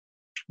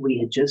we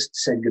had just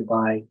said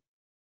goodbye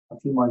a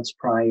few months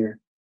prior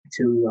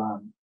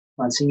to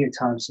Monsignor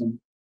Thompson,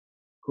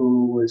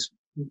 who was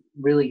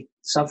really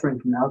suffering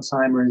from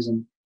Alzheimer's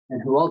and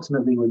who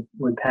ultimately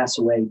would pass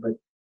away. But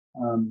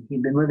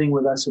he'd been living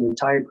with us, a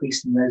retired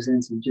priest in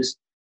residence, and just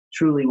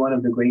truly one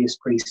of the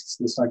greatest priests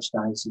this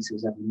archdiocese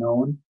has ever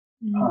known.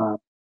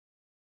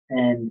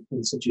 And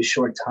in such a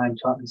short time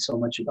taught me so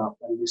much about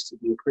what it is to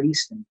be a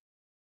priest.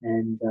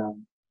 And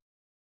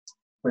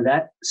for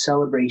that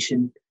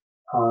celebration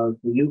of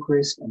the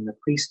Eucharist and the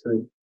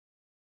priesthood,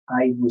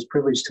 I was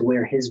privileged to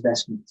wear his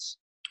vestments.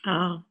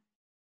 Oh.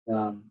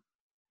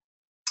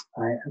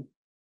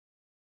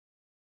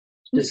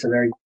 Just a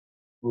very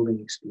moving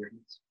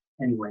experience.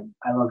 Anyway,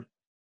 I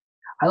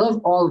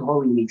love all of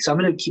Holy Week. So I'm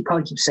going to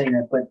probably keep saying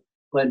that,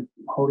 but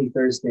Holy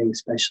Thursday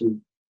especially,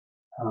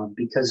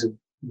 because of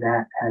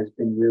that, has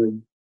been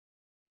really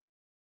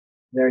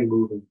very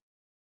moving.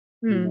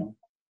 You know?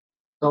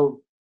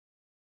 So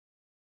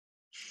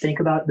think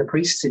about the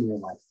priests in your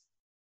life.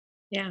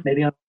 Yeah.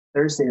 Maybe on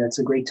Thursday, that's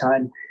a great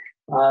time.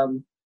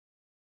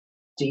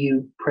 Do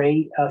you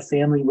pray a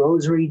family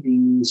rosary? Do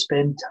you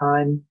spend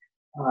time,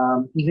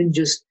 even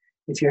just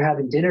if you're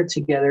having dinner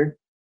together,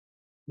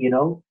 you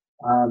know,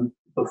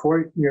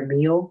 before your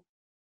meal,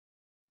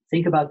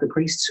 think about the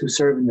priests who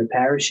serve in your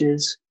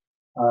parishes,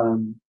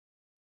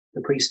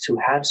 the priests who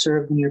have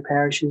served in your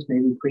parishes,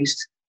 maybe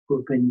priests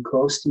who've been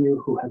close to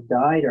you, who have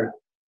died, or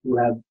who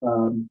have,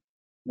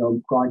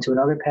 gone to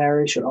another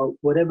parish, or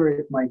whatever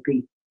it might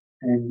be.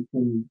 And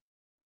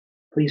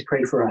please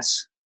pray for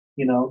us.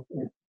 You know,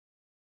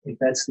 if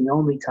that's the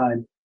only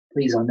time,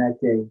 please, on that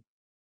day,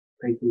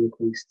 pray for your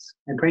priests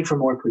and pray for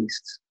more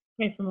priests.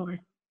 Pray for more.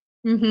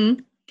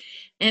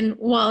 And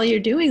while you're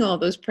doing all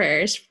those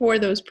prayers for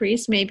those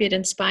priests, maybe it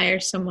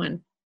inspires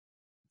someone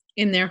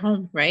in their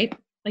home, right?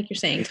 Like you're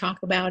saying, talk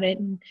about it,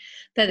 and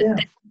that's an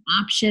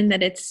option,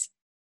 that it's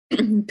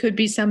could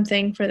be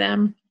something for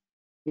them.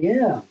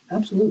 Yeah,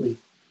 absolutely.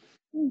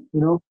 You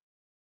know,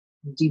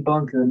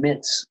 debunk the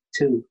myths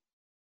too,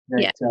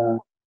 that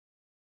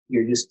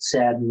you're just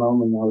sad and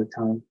lonely all the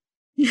time.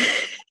 Am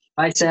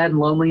I sad and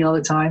lonely all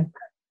the time?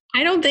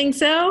 I don't think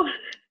so.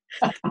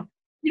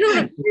 You don't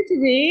appear to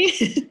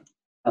be.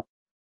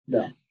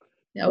 No,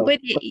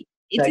 but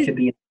that could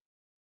be.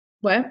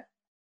 What?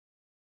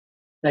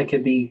 That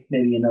could be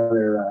maybe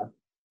another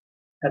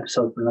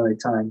episode for another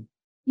time.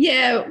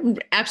 Yeah,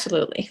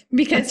 absolutely.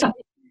 Because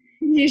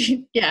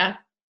yeah,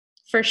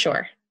 for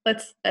sure.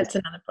 That's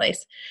another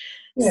place.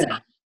 Yeah.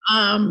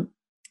 So,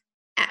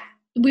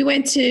 we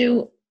went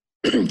to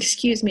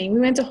excuse me, we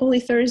went to Holy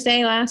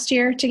Thursday last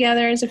year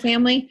together as a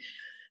family.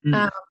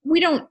 We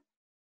don't,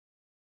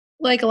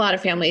 like a lot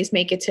of families,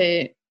 make it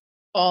to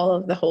all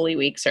of the Holy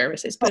Week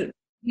services, but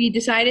we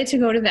decided to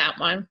go to that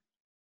one.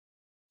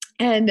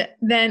 And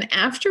then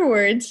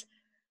afterwards,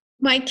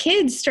 my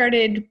kids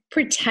started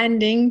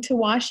pretending to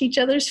wash each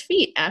other's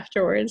feet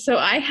afterwards. So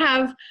I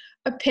have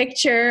a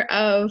picture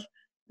of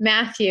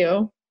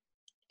Matthew,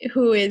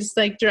 who is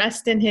like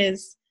dressed in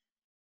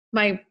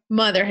my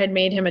mother had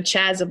made him a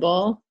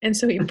chasuble. And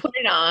so he put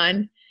it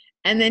on,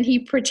 and then he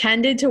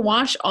pretended to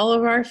wash all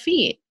of our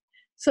feet.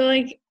 So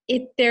like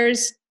Can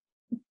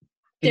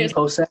you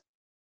post that?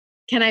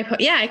 Can I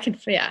yeah, I can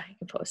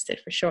post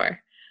it for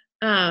sure.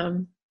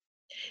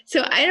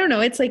 So I don't know.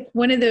 It's like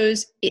one of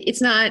those,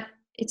 it's not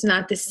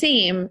the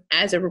same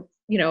as a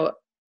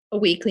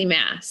weekly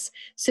mass.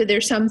 So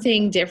there's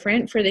something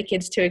different for the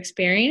kids to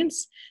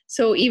experience.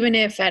 So even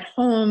if at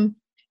home,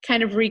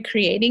 kind of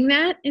recreating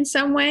that in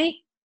some way,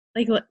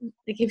 like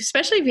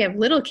especially if you have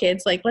little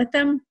kids, like let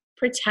them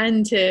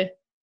pretend to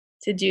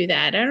do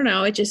that. I don't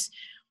know.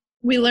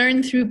 We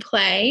learn through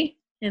play.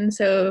 And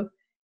so,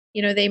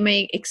 they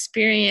may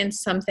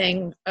experience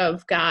something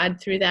of God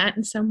through that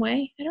in some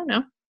way. I don't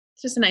know.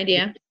 It's just an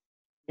idea.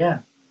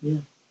 Yeah.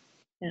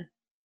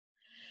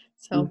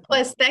 So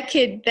plus that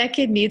kid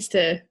needs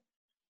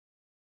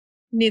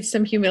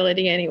some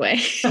humility anyway.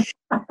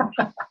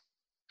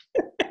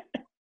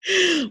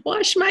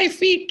 Wash my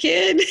feet,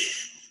 kid.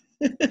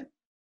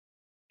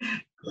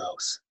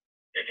 Gross.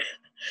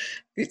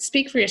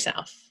 Speak for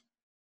yourself.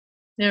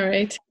 All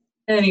right.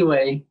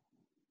 Anyway.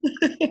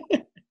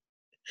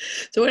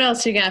 So what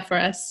else you got for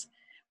us?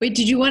 Wait,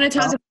 did you want to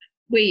talk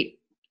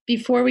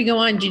before we go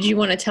on, did you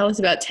want to tell us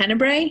about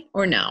Tenebrae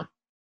or no?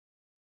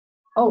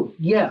 Oh,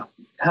 yeah.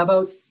 How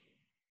about,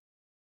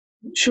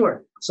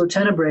 sure. So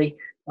Tenebrae,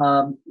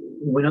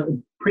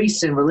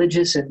 priests and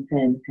religious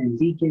and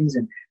deacons,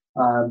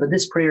 but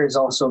this prayer is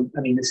also,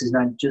 this is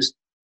not just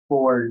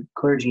for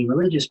clergy and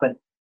religious, but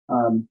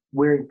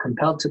we're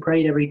compelled to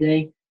pray it every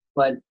day,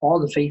 but all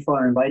the faithful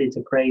are invited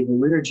to pray the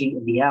Liturgy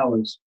of the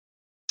Hours.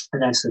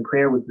 And that's the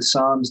prayer with the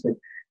Psalms that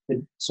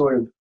sort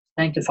of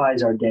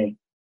sanctifies our day.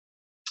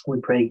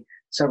 We pray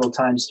several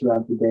times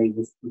throughout the day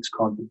with what's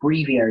called the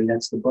Breviary.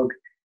 That's the book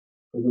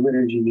for the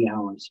Liturgy of the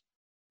Hours.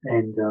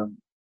 And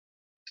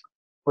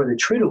for the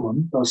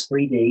Triduum, those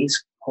 3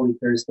 days, Holy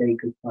Thursday,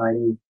 Good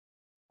Friday,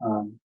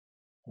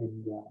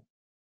 and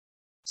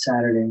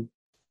Saturday,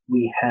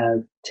 we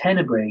have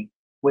Tenebrae,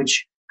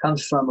 which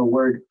comes from a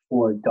word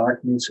for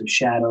darkness or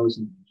shadows.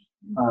 And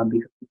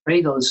because we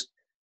pray those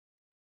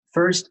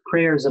first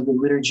prayers of the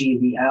Liturgy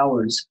of the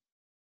Hours,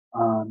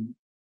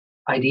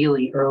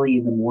 ideally early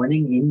in the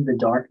morning, in the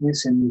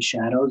darkness and the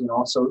shadows, and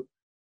also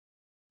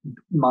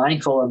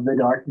mindful of the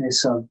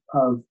darkness of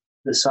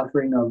the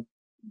suffering of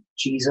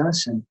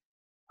Jesus. And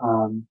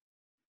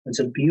it's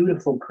a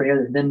beautiful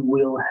prayer that then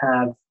we'll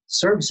have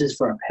services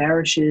for our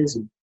parishes,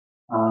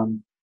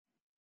 and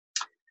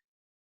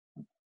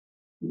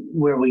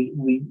where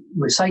we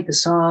recite the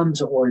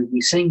Psalms or we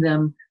sing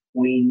them,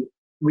 we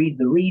read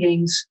the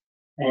readings,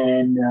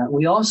 and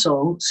we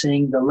also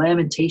sing the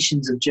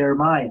Lamentations of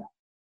Jeremiah.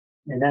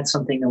 And that's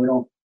something that we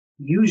don't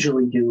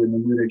usually do in the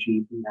Liturgy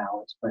of the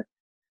Hours, but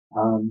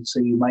so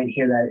you might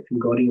hear that if you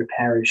go to your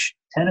parish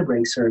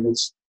Tenebrae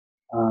service.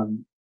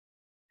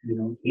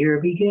 Here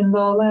begin the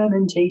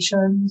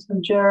Lamentations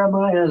of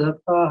Jeremiah the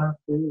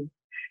prophet,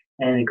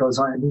 and it goes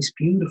on. These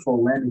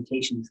beautiful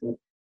lamentations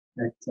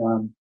that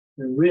are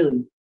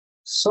really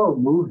so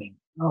moving.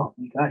 Oh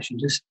my gosh! You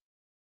just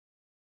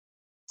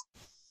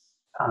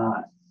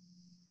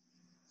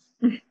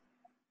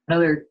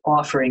another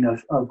offering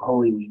of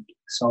Holy Week.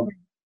 So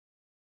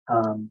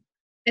I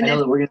know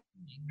that we're going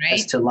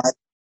to live.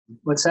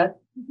 What's that?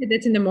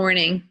 That's in the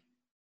morning.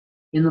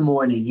 In the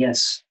morning,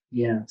 yes,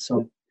 yeah.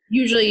 So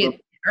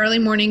usually early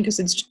morning because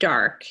it's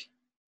dark,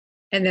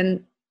 and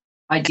then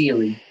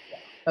ideally.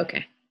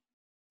 Okay.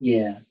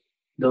 Yeah,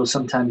 though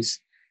sometimes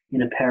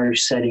in a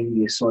parish setting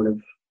you sort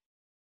of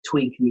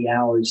tweak the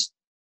hours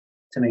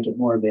to make it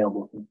more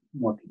available for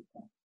more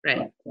people.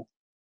 Right. But,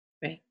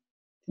 right.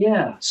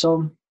 Yeah,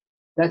 so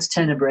that's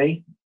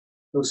Tenebrae,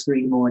 those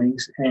 3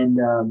 mornings,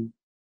 and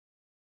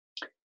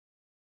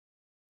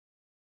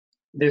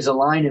there's a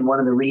line in one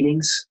of the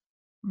readings.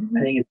 Mm-hmm.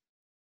 I think it's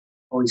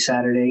Holy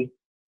Saturday.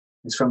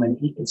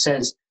 It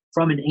says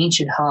from an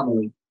ancient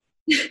homily,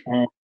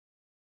 and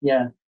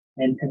yeah,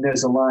 and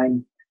there's a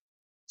line,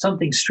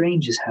 something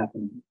strange is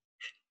happening.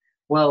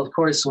 Well, of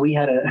course, we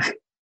had a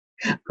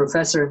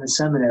professor in the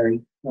seminary,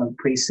 a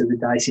priest of the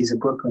Diocese of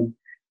Brooklyn.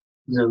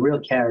 He's a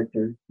real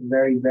character,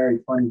 very, very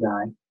funny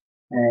guy,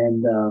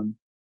 and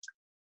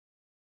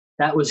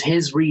that was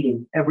his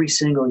reading every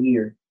single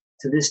year.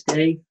 To this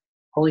day,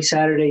 Holy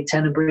Saturday,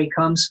 Tenebrae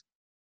comes,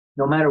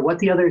 no matter what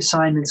the other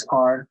assignments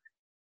are,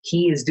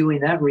 he is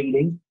doing that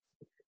reading,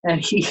 and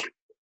he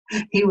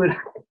would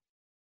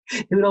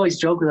always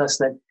joke with us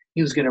that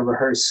he was going to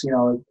rehearse,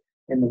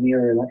 in the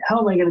mirror, like, how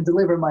am I going to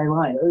deliver my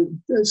line?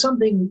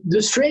 Something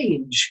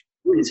strange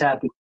is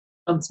happening.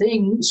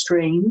 Something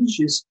strange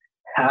is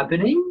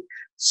happening.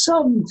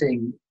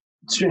 Something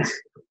strange.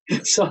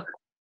 So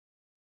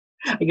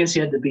I guess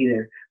you had to be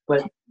there,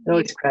 but it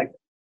always cracked.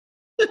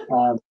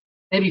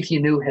 Maybe if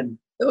you knew him.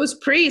 Those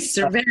priests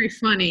are very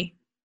funny.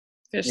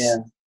 Yeah.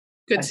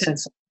 Good I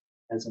sense. sense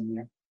as in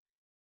there,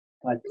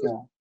 but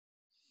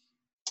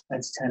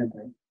that's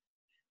Tenebrae.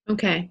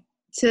 Okay.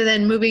 So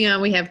then moving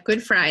on, we have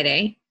Good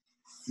Friday.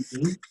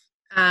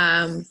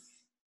 Mm-hmm.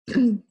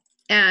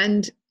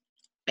 And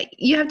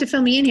you have to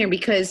fill me in here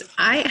because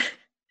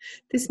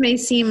this may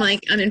seem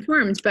like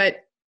uninformed,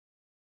 but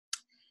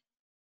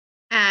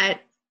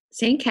at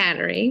St.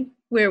 Cattery,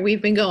 where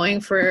we've been going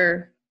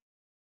for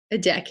a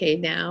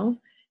decade now,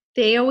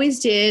 they always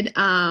did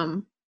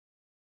a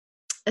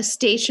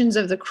Stations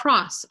of the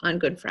Cross on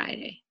Good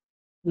Friday.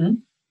 Mm-hmm.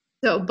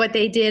 So, but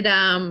they did,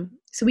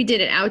 so we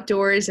did it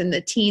outdoors and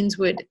the teens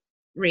would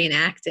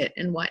reenact it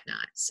and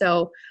whatnot.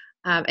 So,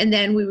 and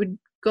then we would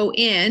go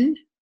in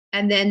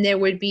and then there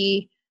would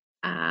be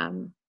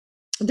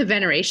the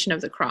veneration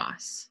of the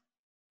cross.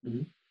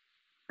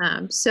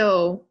 Mm-hmm.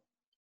 So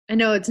I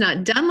know it's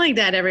not done like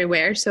that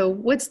everywhere. So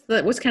what's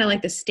kind of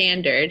like the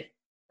standard?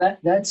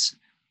 That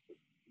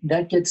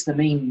gets the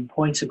main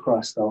points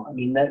across, though. I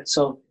mean,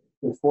 so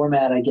the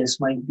format, I guess,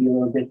 might be a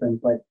little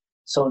different, but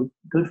so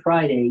Good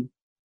Friday,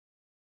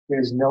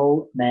 there's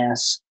no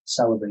Mass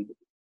celebrated.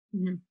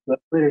 Mm-hmm. But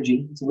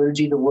liturgy, it's a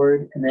liturgy of the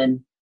Word, and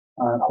then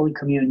Holy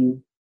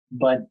Communion,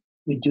 but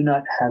we do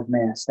not have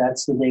Mass.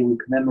 That's the day we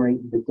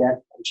commemorate the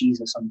death of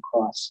Jesus on the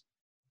cross.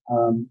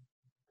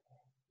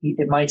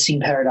 It might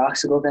seem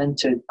paradoxical then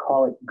to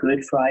call it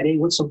Good Friday.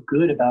 What's so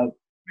good about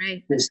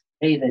this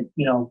day that,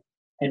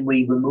 and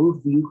we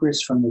remove the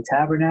Eucharist from the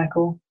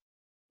tabernacle?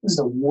 This is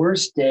the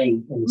worst day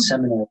in the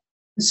seminary.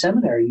 The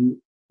seminary,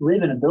 you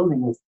live in a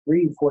building with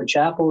 3 or 4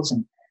 chapels,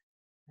 and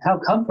how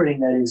comforting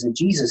that is that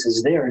Jesus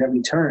is there at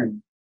every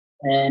turn.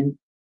 And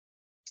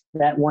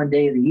that one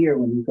day of the year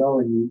when you go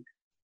and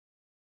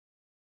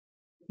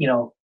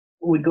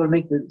we'd go to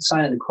make the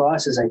sign of the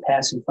cross as I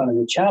pass in front of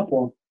the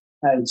chapel,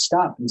 I would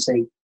stop and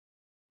say,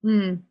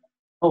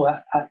 oh,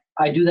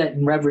 I do that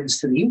in reverence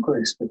to the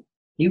Eucharist, but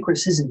the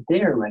Eucharist isn't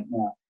there right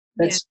now.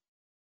 That's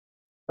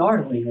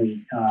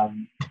startlingly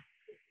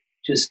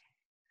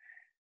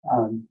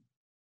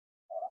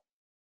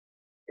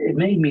it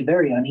made me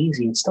very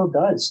uneasy. It still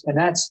does. And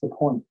that's the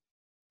point.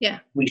 Yeah.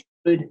 We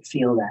should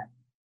feel that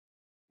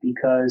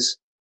because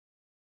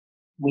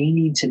we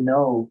need to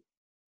know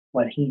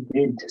what he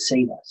did to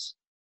save us.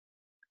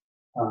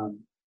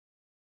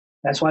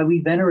 That's why we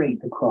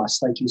venerate the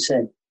cross, like you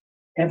said.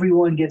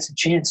 Everyone gets a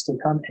chance to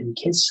come and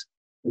kiss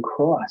the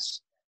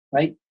cross,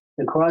 right?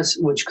 The cross,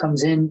 which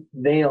comes in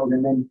veiled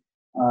and then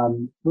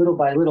little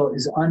by little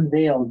is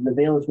unveiled. The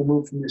veil is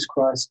removed from this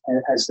cross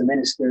as the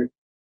minister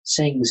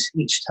sings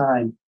each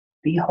time,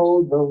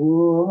 "Behold the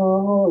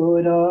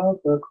wood of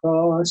the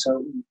cross,"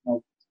 or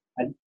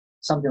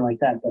something like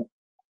that. But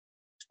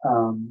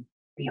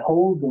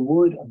behold the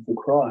wood of the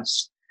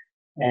cross.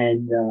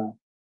 And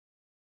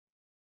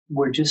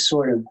we're just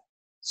sort of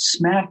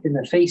smacked in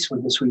the face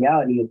with this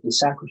reality of the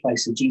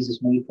sacrifice that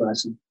Jesus made for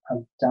us,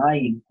 of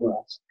dying for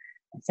us.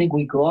 I think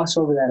we gloss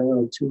over that a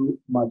little too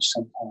much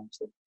sometimes,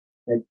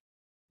 that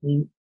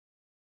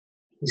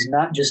he's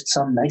not just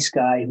some nice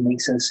guy who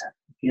makes us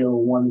feel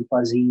warm and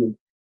fuzzy. And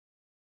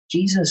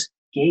Jesus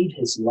gave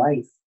his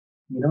life,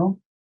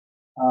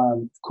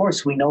 Of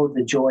course, we know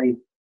the joy of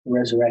the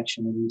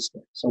resurrection of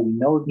Easter, so we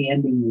know the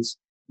ending is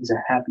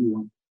a happy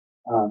one.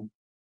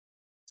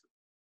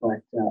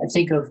 But I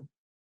think of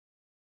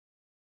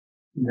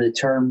the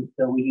term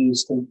that we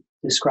use to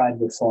describe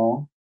the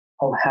fall,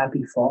 "Oh,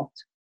 happy fault,"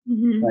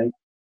 right?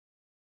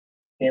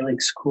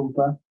 Felix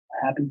culpa,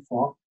 happy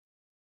fault.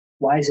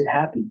 Why is it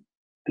happy?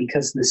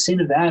 Because the sin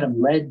of Adam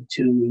led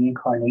to the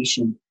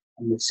incarnation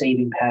and the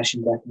saving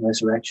passion, death, and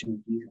resurrection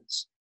of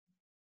Jesus.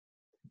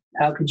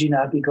 How could you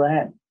not be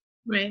glad?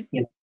 Right.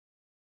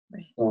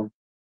 Right. So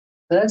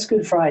that's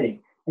Good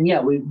Friday.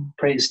 And we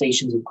pray the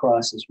Stations of the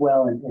Cross as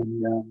well.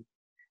 And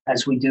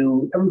as we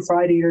do every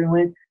Friday during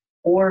Lent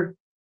or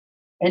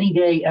any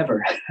day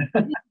ever.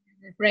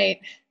 Right.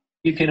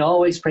 You can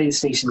always pray the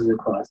Stations of the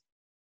Cross.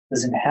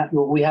 Doesn't have,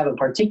 we have a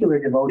particular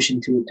devotion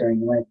to it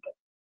during Lent,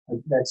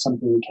 but that's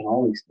something we can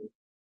always do.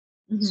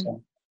 Mm-hmm.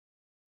 So,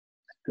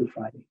 Good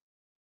Friday.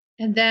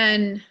 And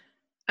then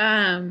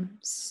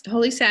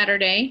Holy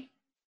Saturday,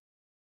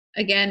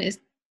 again, is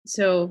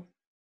so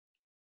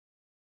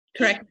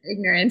correct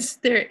ignorance.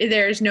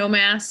 There's no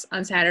Mass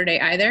on Saturday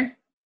either?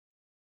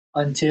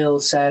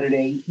 Until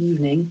Saturday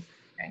evening,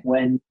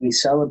 when we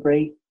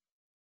celebrate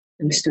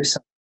Easter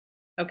Sunday.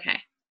 Okay.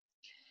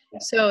 Yeah.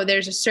 So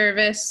there's a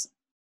service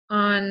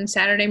on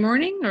Saturday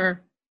morning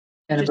or?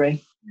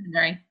 Tenebrae.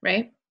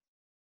 Right?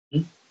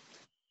 Mm-hmm.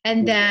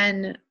 And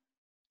then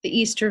the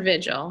Easter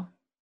Vigil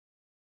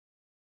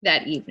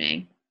that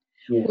evening,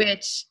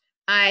 which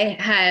I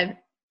have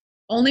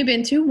only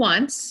been to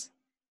once,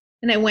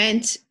 and I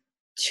went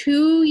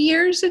 2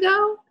 years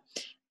ago.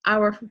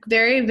 Our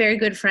very, very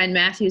good friend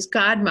Matthew's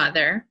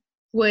godmother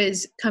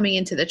was coming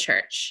into the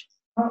church.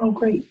 Oh,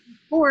 great!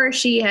 Or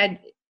he had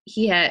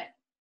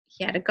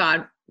a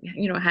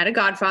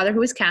godfather who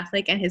was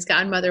Catholic, and his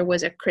godmother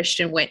was a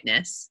Christian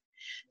witness.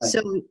 Right.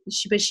 So,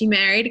 she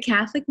married a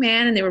Catholic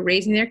man, and they were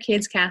raising their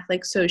kids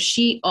Catholic. So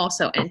she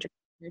also entered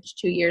the church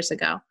 2 years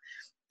ago.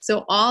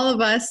 So all of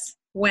us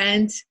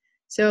went.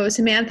 So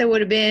Samantha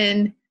would have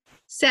been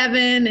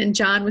 7 and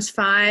John was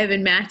 5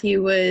 and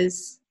Matthew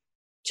was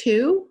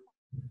 2.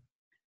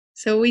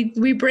 So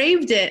we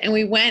braved it and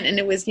we went, and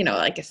it was,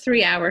 like a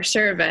 3-hour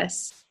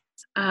service.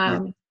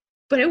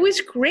 But it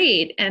was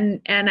great.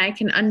 And I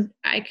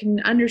can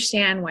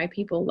understand why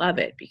people love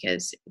it,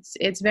 because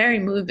it's very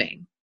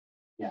moving.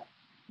 Yeah.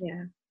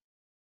 Yeah.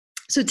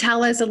 So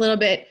tell us a little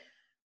bit,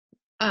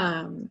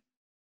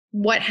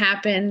 what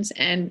happens.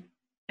 And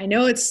I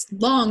know it's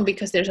long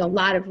because there's a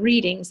lot of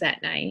readings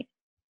that night.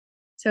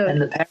 So,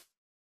 and the parish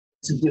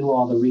to do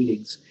all the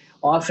readings.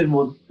 Often,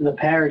 the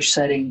parish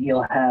setting,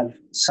 you'll have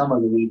some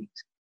of the readings.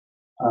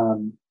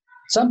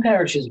 Some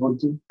parishes will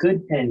do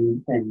good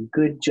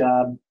good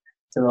job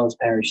to those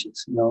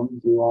parishes.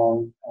 Do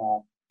all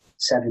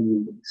 7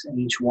 readings, and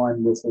each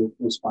one with a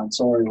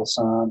responsorial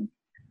psalm.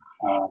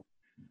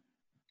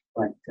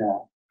 But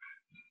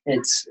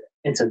it's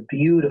a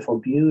beautiful,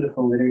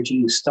 beautiful liturgy.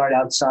 You start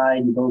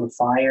outside, you go to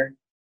fire,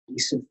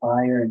 Easter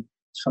fire, and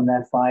it's from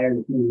that fire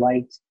that you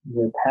light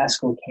the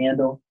Paschal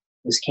candle,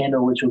 this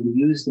candle which will be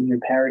used in your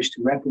parish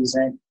to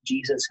represent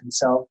Jesus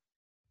himself.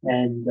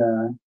 And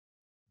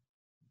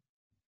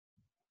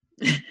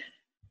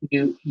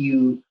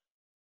you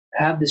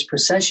have this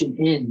procession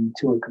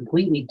into a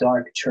completely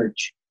dark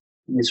church.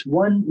 And this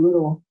one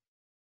little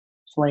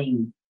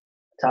flame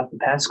atop the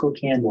Paschal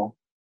candle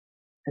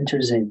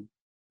enters in.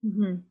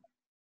 Mm-hmm.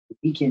 The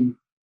deacon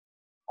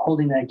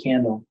holding that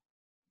candle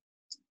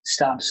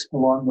stops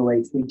along the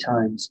way 3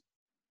 times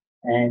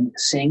and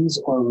sings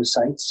or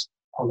recites,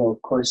 although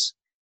of course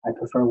I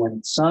prefer when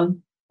it's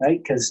sung,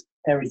 right? Because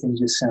everything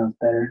just sounds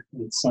better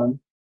when it's sung.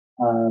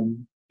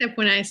 Except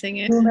when I sing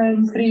it.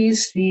 Lumen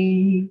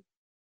Christi,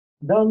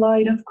 the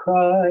light of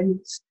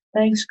Christ,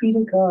 thanks be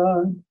to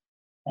God.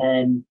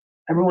 And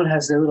everyone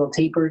has their little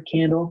taper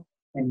candle,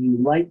 and you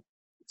light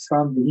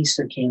from the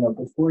Easter candle.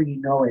 Before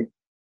you know it,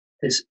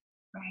 this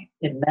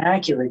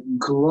immaculate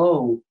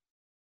glow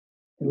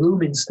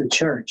illumines the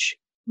church.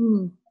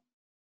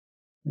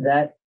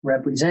 That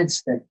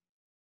represents that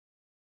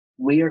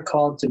we are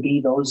called to be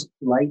those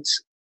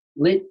lights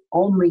lit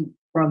only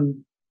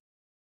from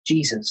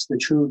Jesus, the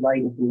true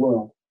light of the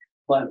world.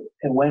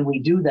 And when we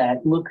do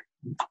that, look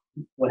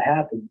what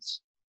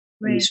happens.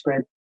 When we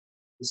spread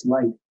this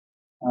light.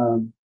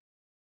 And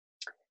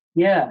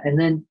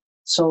then,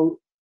 so,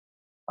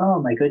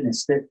 oh my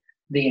goodness, the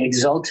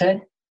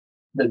Exultet,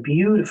 the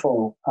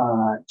beautiful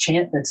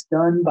chant that's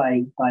done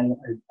by a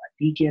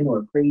deacon or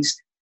a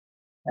priest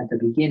at the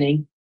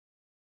beginning.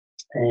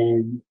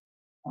 And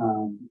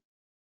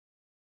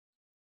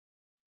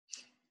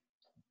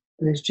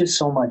there's just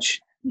so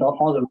much,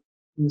 all the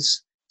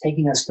things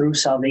taking us through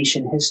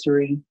salvation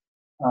history,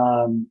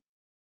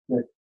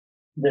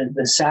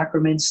 the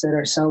sacraments that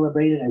are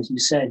celebrated, as you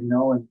said,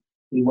 and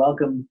we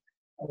welcome,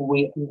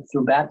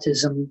 through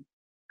baptism,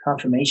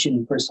 confirmation,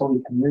 and First Holy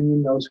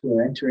Communion, those who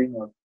are entering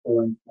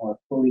or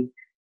fully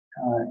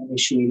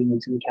initiating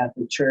into the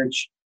Catholic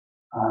Church.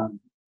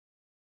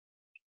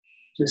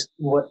 Just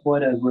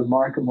what a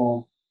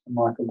remarkable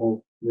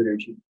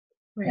liturgy.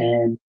 Right.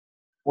 And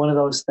one of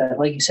those that,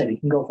 like you said, it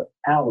can go for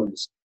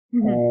hours.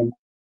 Mm-hmm. And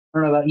I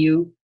don't know about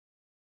you,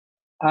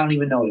 I don't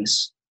even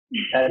notice.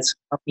 That's,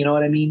 you know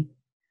what I mean?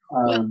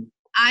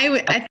 I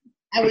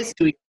was.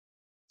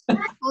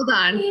 Hold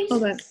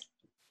on.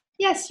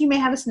 Yes, you may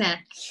have a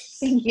snack.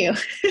 Thank you.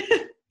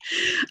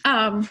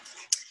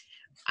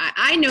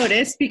 I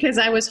noticed because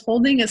I was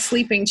holding a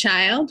sleeping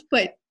child,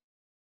 but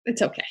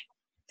it's okay.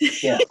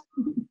 Yeah.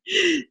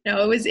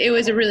 No, it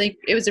was a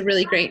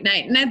really great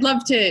night, and I'd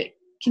love to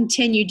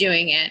continue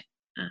doing it.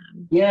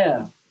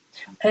 Yeah,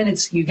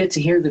 and you get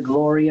to hear the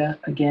Gloria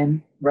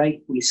again,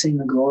 right? We sing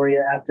the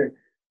Gloria after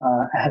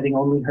having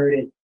only heard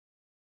it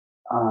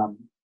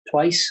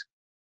twice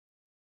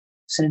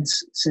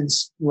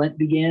since Lent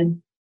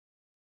began.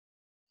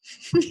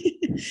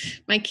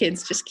 My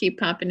kids just keep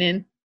popping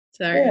in.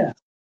 Sorry. Yeah.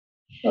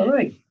 All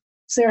right.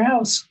 It's their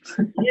house.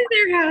 It's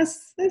their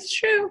house. That's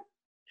true.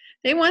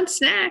 They want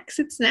snacks.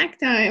 It's snack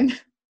time.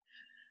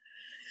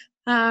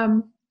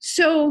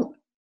 So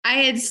I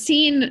had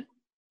seen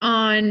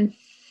on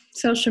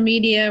social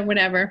media,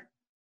 whatever,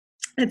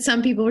 that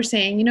some people were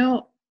saying,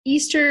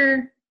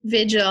 Easter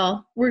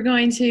Vigil, we're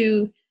going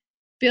to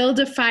build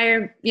a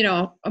fire,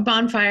 a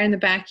bonfire in the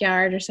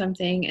backyard or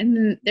something. And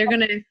then they're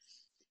going to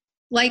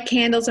light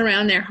candles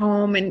around their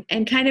home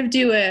and kind of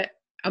do a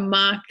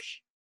mock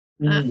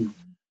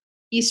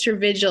Easter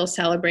Vigil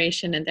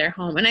celebration in their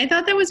home. And I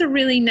thought that was a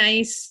really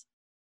nice,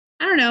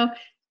 I don't know,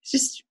 it's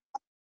just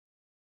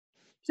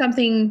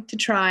something to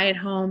try at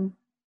home.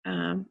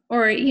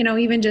 Or,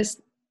 even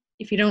just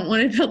if you don't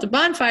want to build a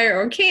bonfire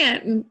or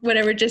can't, and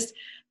whatever, just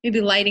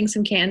maybe lighting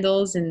some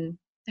candles. And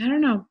I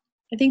don't know.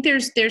 I think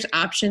there's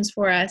options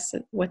for us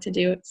what to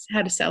do,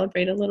 how to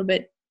celebrate a little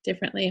bit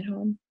differently at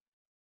home.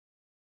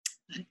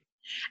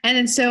 And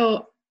then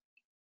so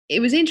it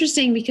was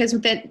interesting because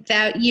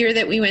that year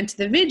that we went to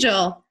the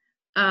vigil,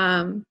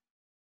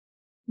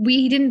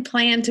 we didn't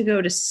plan to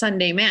go to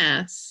Sunday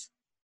Mass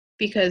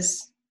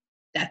because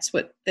that's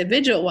what the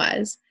vigil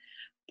was.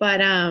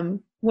 But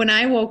when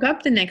I woke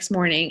up the next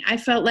morning, I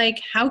felt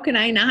like, how can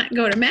I not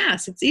go to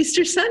Mass? It's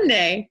Easter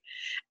Sunday.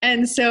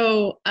 And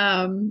so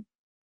I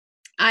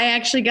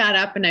actually got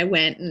up and I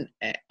went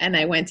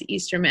to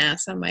Easter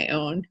Mass on my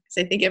own, because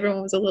I think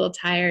everyone was a little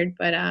tired.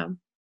 But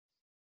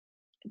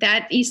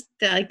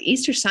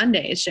Easter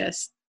Sunday is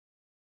just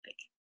like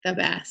the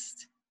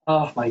best.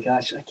 Oh my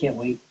gosh, I can't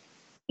wait.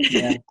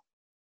 Yeah,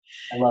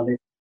 I love it.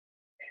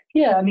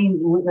 Yeah, I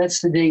mean,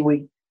 that's the day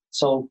we're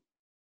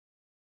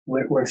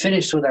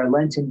finished with our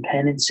Lenten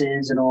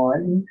penances and all,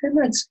 and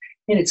that's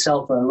in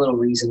itself a little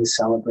reason to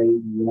celebrate.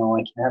 You know,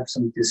 I can have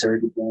some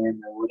dessert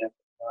again or whatever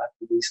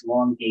after these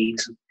long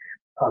days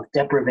of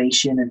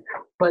deprivation.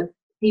 But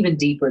even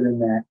deeper than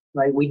that,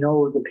 right? We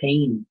know the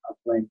pain of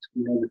Lent.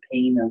 We know the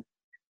pain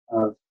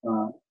of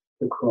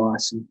the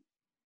cross, and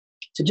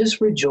to just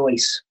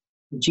rejoice.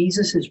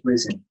 Jesus is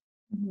risen.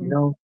 Mm-hmm. You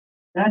know,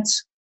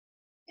 that's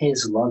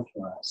his love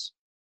for us.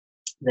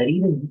 That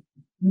even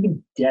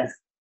death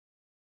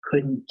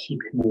couldn't keep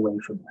him away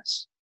from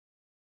us.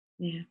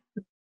 Yeah.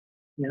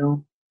 You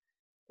know,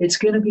 it's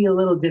going to be a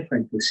little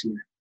different this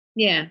year.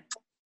 Yeah.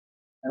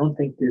 I don't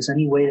think there's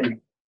any way to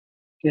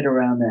get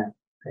around that.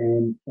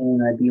 And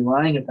I'd be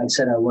lying if I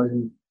said I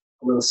wasn't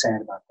a little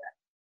sad about that.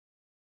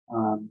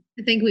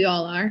 I think we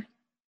all are.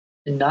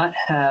 To not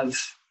have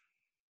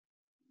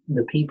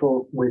the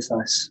people with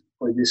us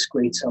for this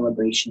great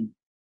celebration,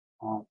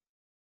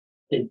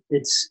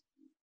 it's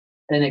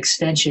an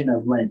extension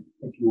of Lent,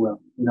 if you will,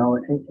 you know,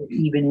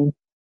 even in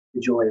the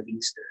joy of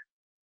Easter.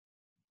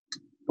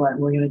 But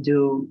we're going to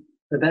do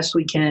the best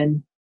we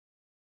can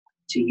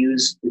to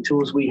use the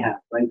tools we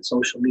have, right?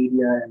 Social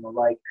media and the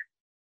like,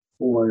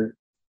 for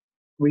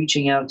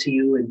reaching out to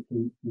you and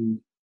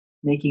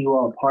making you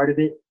all a part of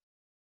it.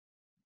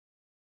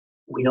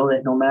 We know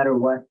that no matter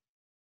what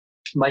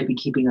might be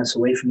keeping us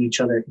away from each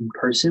other in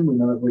person, we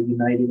know that we're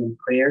united in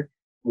prayer,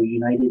 we're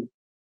united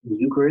in the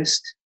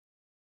Eucharist,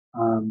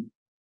 we're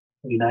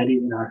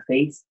united in our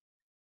faith.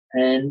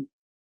 And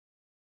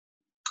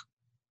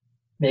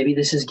maybe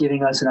this is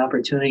giving us an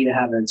opportunity to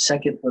have a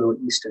second little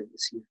Easter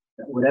this year.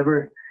 That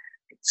whatever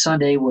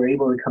Sunday we're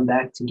able to come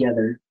back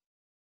together,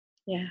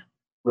 yeah,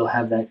 we'll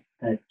have that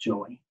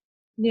joy.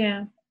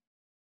 Yeah.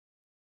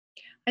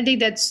 I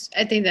think that's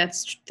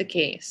the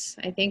case.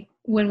 I think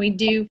when we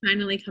do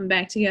finally come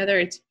back together,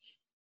 it's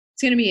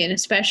going to be an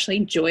especially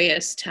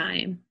joyous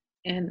time.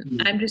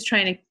 And I'm just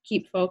trying to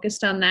keep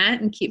focused on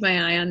that and keep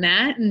my eye on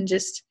that, and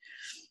just,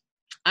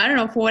 I don't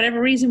know, for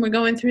whatever reason we're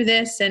going through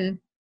this, and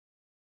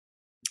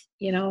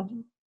you know,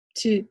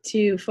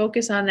 to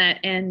focus on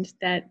that and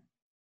that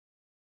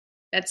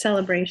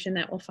celebration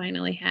that we'll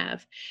finally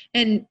have,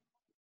 and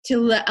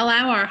to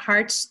allow our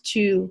hearts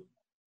to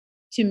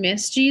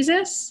miss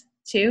Jesus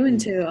too, and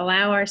to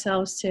allow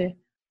ourselves to,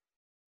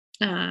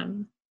 I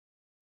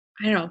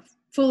don't know,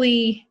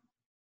 fully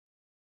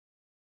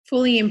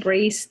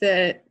embrace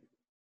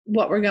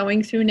what we're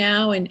going through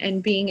now,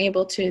 and being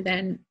able to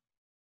then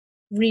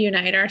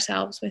reunite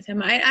ourselves with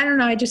him. I don't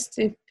know. I just,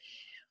 if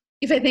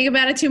I think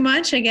about it too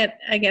much, I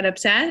get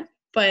upset,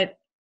 but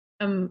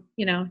I'm,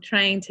 you know,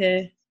 trying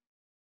to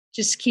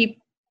just keep,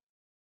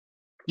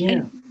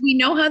 and we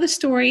know how the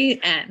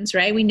story ends,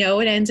 right? We know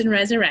it ends in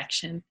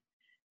resurrection.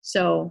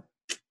 So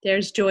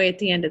there's joy at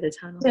the end of the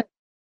tunnel. Yeah.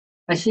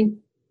 I think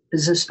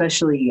this is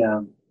especially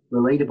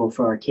relatable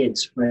for our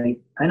kids, right?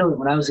 I know that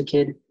when I was a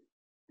kid,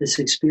 this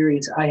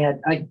experience I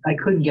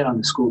couldn't get on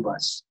the school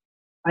bus.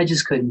 I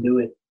just couldn't do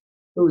it.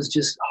 It was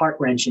just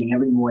heart-wrenching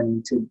every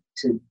morning to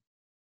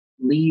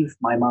leave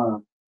my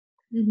mom.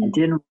 Mm-hmm. I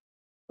didn't run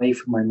away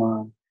from my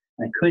mom.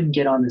 I couldn't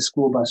get on the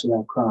school bus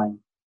without crying.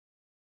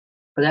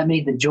 But that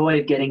made the joy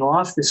of getting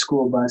off the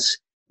school bus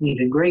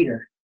even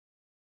greater,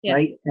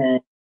 right? And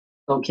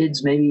so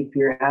kids, maybe if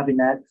you're having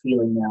that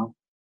feeling now,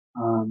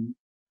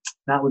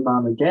 not with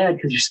mom or dad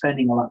because you're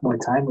spending a lot more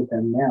time with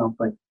them now,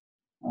 but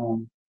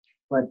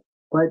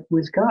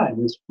with God,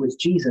 with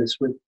Jesus,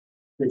 with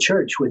the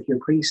church, with your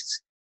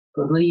priests.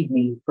 Believe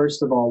me,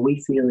 first of all,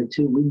 we feel it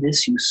too. We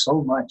miss you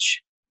so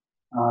much.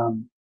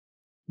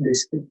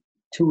 This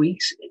 2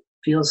 weeks, it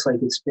feels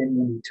like it's been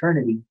an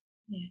eternity.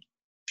 Yeah.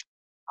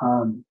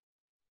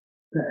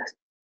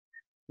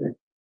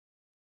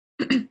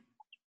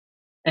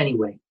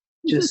 Anyway,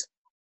 just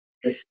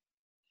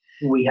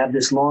we have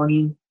this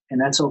longing,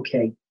 and that's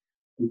okay,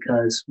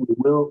 because we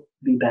will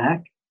be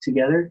back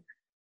together,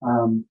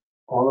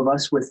 all of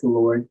us with the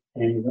Lord,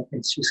 and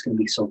it's just going to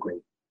be so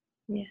great.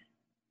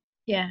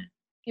 Yeah,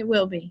 it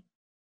will be.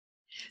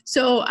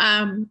 So,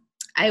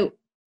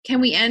 can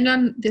we end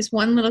on this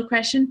one little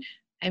question?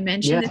 I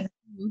mentioned this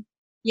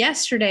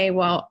yesterday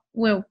while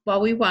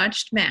we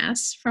watched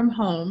Mass from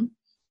home.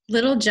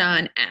 Little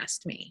John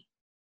asked me.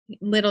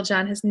 Little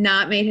John has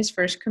not made his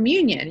first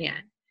communion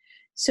yet.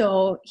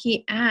 So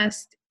he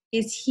asked,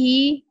 is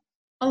he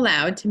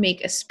allowed to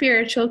make a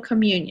spiritual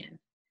communion?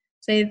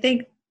 So I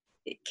think,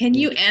 can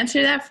you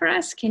answer that for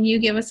us? Can you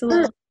give us a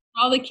little,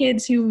 all the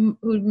kids who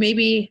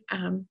maybe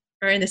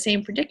are in the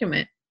same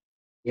predicament?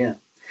 Yeah,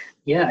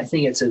 I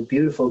think it's a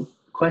beautiful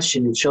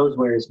question, it shows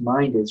where his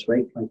mind is,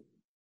 right? Like,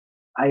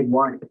 I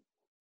want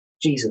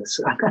Jesus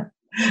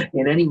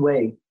in any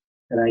way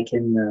that I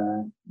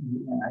can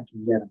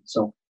get him.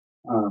 So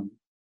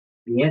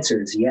the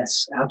answer is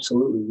yes,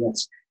 absolutely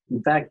yes.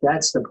 In fact,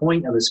 that's the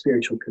point of a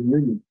spiritual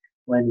communion.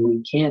 When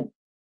we can't,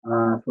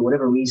 for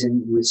whatever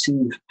reason,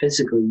 receive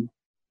physically,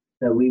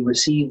 that we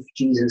receive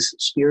Jesus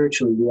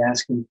spiritually. We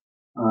ask him,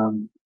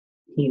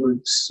 he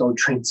who so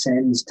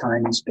transcends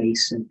time and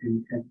space and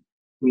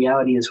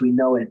reality as we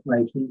know it,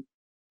 right?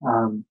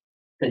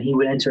 That he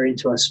would enter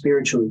into us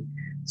spiritually.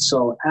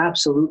 So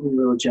absolutely,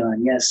 little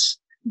John, yes,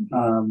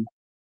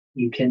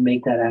 you can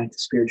make that act of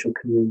spiritual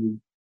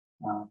communion.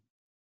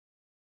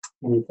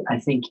 And I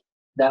think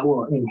that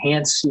will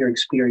enhance your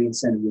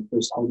experience then of your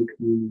first Holy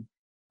Communion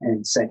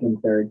and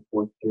second, third,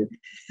 fourth, fifth.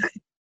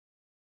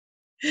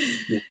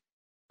 Yeah.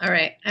 All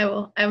right. I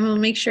will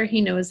make sure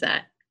he knows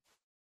that.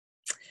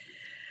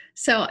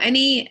 So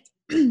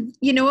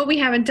what we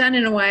haven't done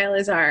in a while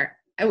is I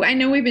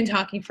know we've been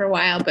talking for a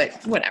while, but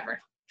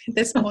whatever. At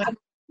this point,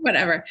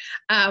 whatever.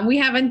 We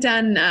haven't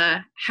done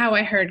How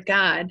I Heard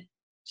God.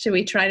 Should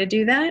we try to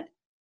do that?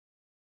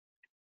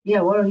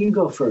 Yeah, why don't you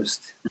go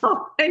first?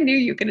 Oh, I knew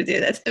you were going to do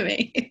that to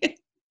me.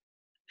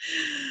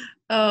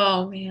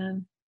 Oh,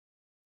 man.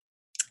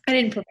 I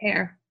didn't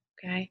prepare.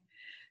 Okay.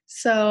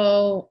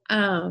 So,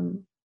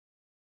 no,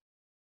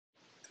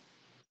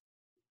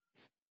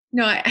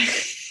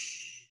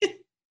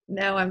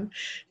 now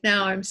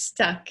I'm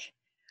stuck.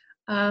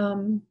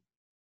 Well,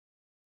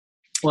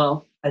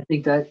 I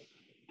think that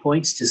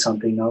points to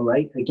something, though,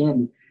 right?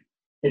 Again,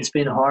 it's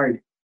been hard.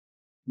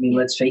 I mean,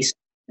 let's face it,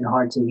 it's been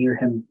hard to hear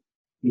him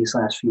these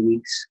last few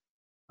weeks.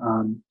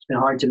 It's been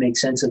hard to make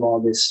sense of all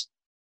this.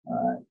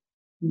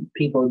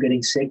 People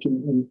getting sick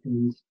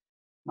and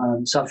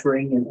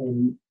suffering,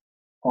 and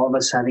all of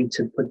us having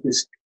to put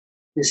this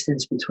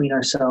distance between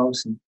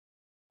ourselves. And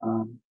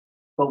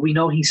but we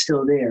know he's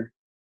still there,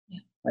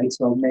 right?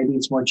 So maybe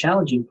it's more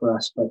challenging for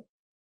us, but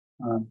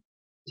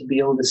to be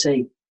able to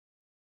say,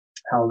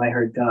 "How have I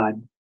heard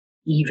God?"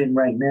 even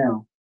right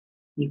now,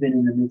 even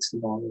in the midst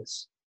of all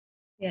this.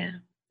 Yeah.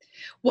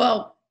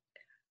 Well,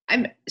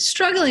 I'm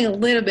struggling a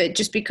little bit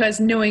just because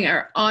knowing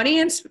our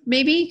audience,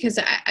 maybe, because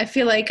I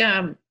feel like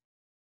I've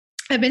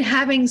been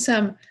having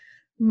some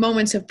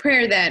moments of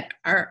prayer that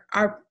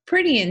are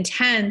pretty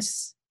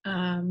intense,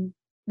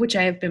 which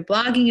I have been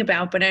blogging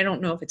about, but I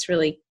don't know if it's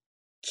really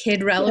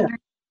kid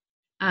relevant.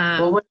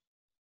 Yeah. Well,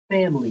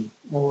 family,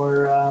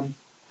 or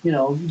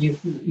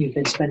you've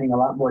been spending a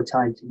lot more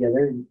time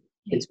together, and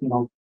kids being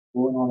home from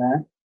school and all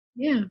that.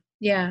 Yeah,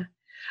 yeah.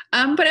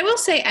 But I will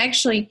say,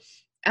 actually,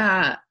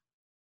 I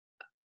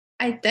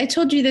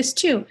told you this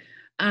too.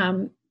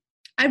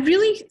 I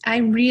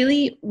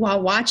really,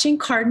 while watching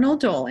Cardinal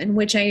Dolan,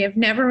 which I have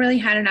never really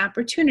had an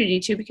opportunity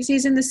to because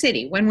he's in the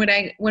city. When would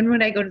I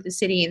go to the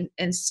city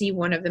and see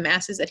one of the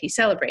masses that he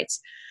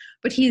celebrates?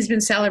 But he's been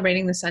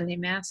celebrating the Sunday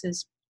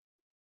masses.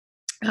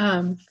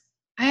 I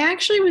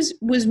actually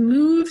was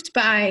moved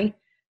by,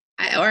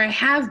 or I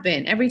have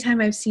been every time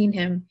I've seen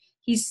him.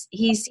 He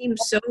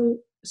seems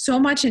so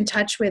much in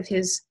touch with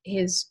his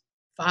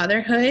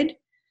fatherhood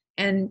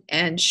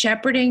and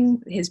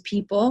shepherding his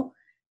people.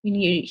 I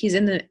mean, he's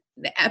in the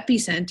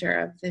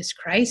epicenter of this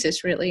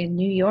crisis, really, in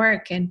New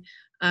York, and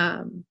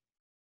I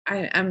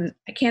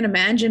can't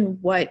imagine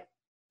what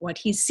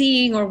he's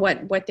seeing or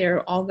what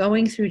they're all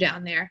going through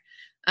down there.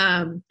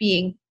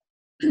 Being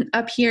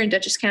up here in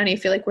Dutchess County, I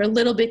feel like we're a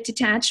little bit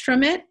detached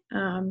from it,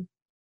 and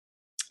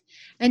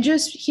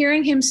just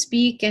hearing him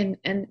speak and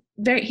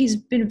he's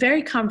been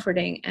very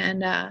comforting,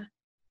 and I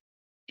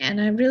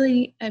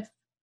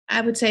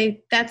would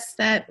say that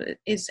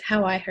is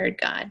how I heard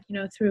God,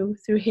 through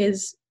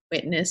his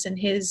witness and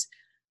his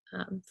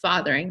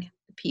fathering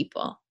the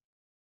people.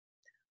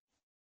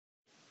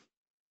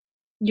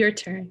 Your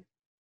turn.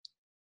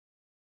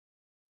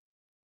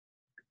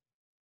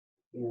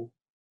 Yeah.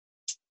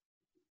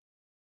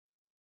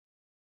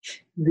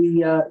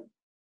 The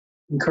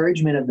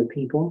encouragement of the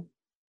people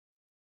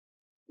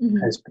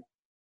has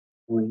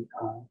been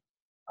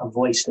a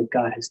voice that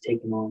God has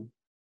taken on.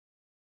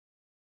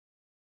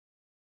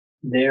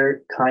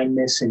 Their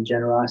kindness and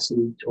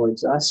generosity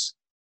towards us,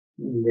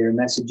 and their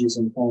messages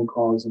and phone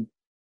calls, and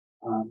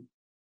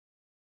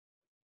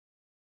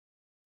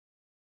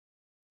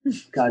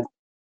God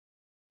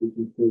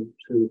speaking through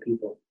the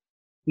people.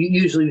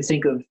 Usually we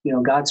think of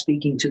God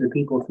speaking to the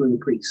people through the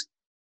priest.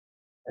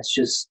 That's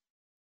just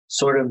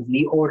sort of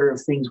the order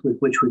of things with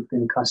which we've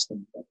been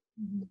accustomed. But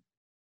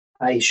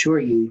I assure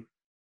you,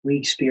 we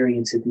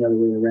experience it the other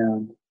way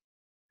around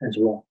as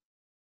well.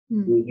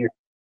 We hear.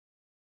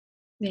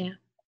 Yeah.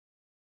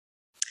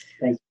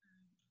 Thank you.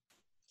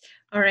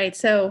 All right.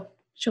 So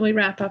shall we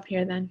wrap up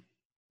here then?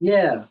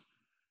 Yeah.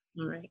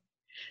 All right.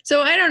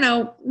 So I don't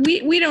know.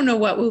 We don't know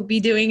what we'll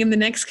be doing in the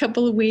next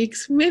couple of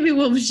weeks. Maybe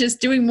we'll be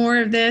just doing more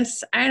of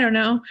this. I don't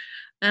know.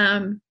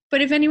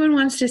 But if anyone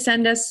wants to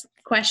send us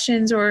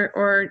questions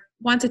or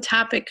wants a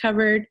topic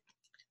covered,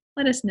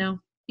 let us know.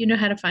 You know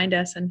how to find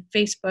us on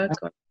Facebook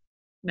or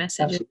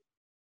messages.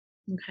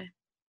 Absolutely. Okay.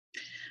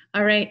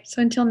 All right.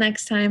 So until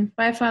next time,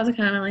 bye, Father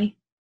Connolly.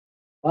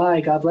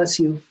 Bye. God bless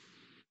you.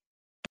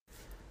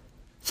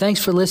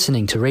 Thanks for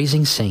listening to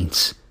Raising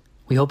Saints.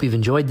 We hope you've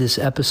enjoyed this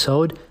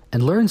episode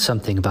and learned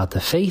something about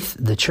the faith,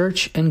 the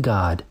church, and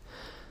God.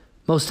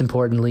 Most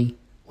importantly,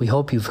 we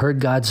hope you've heard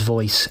God's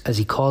voice as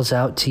He calls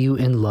out to you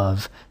in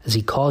love, as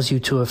He calls you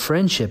to a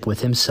friendship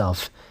with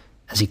Himself,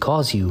 as He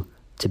calls you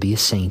to be a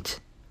saint.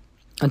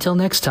 Until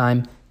next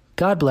time,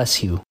 God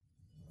bless you.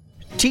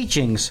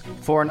 Teachings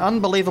for an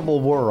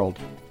Unbelievable World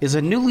is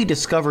a newly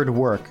discovered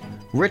work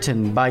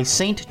written by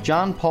St.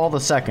 John Paul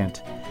II,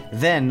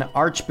 then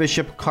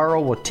Archbishop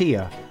Karol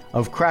Wojtyła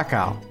of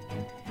Krakow,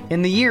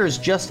 in the years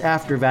just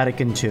after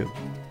Vatican II.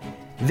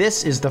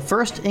 This is the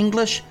first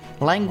English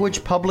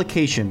language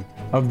publication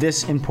of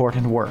this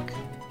important work.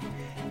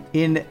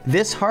 In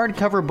this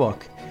hardcover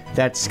book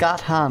that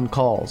Scott Hahn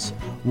calls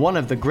one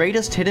of the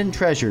greatest hidden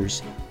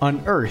treasures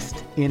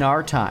unearthed in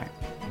our time,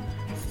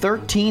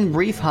 13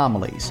 brief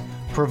homilies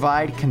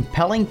provide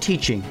compelling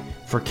teaching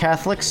for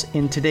Catholics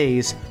in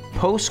today's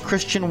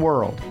post-Christian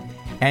world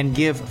and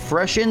give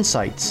fresh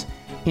insights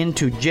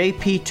into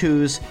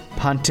JP2's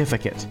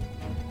pontificate.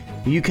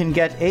 You can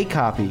get a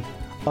copy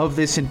of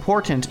this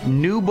important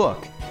new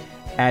book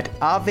at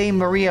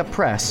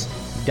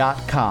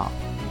AveMariaPress.com.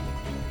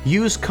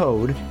 Use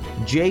code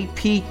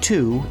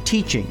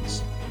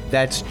JP2Teachings,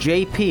 that's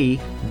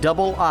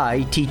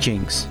JPII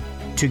Teachings,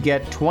 to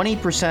get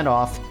 20%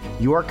 off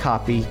your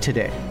copy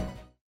today.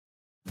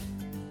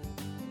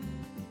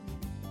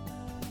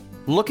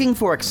 Looking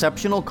for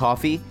exceptional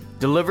coffee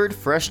delivered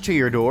fresh to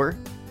your door?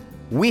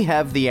 We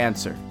have the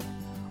answer.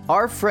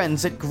 Our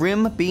friends at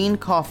Grim Bean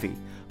Coffee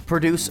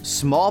produce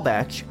small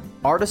batch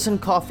artisan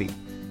coffee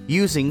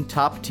using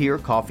top-tier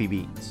coffee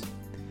beans.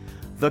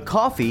 The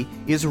coffee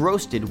is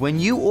roasted when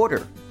you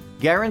order,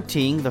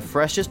 guaranteeing the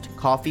freshest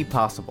coffee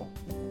possible.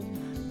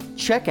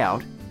 Check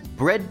out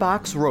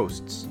Breadbox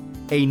Roasts,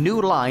 a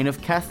new line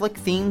of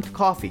Catholic-themed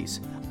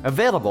coffees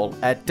available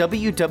at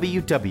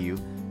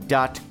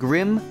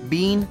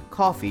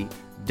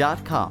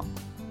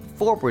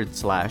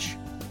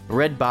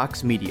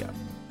www.grimbeancoffee.com/Redbox Media.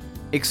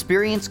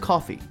 Experience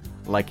coffee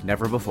like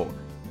never before.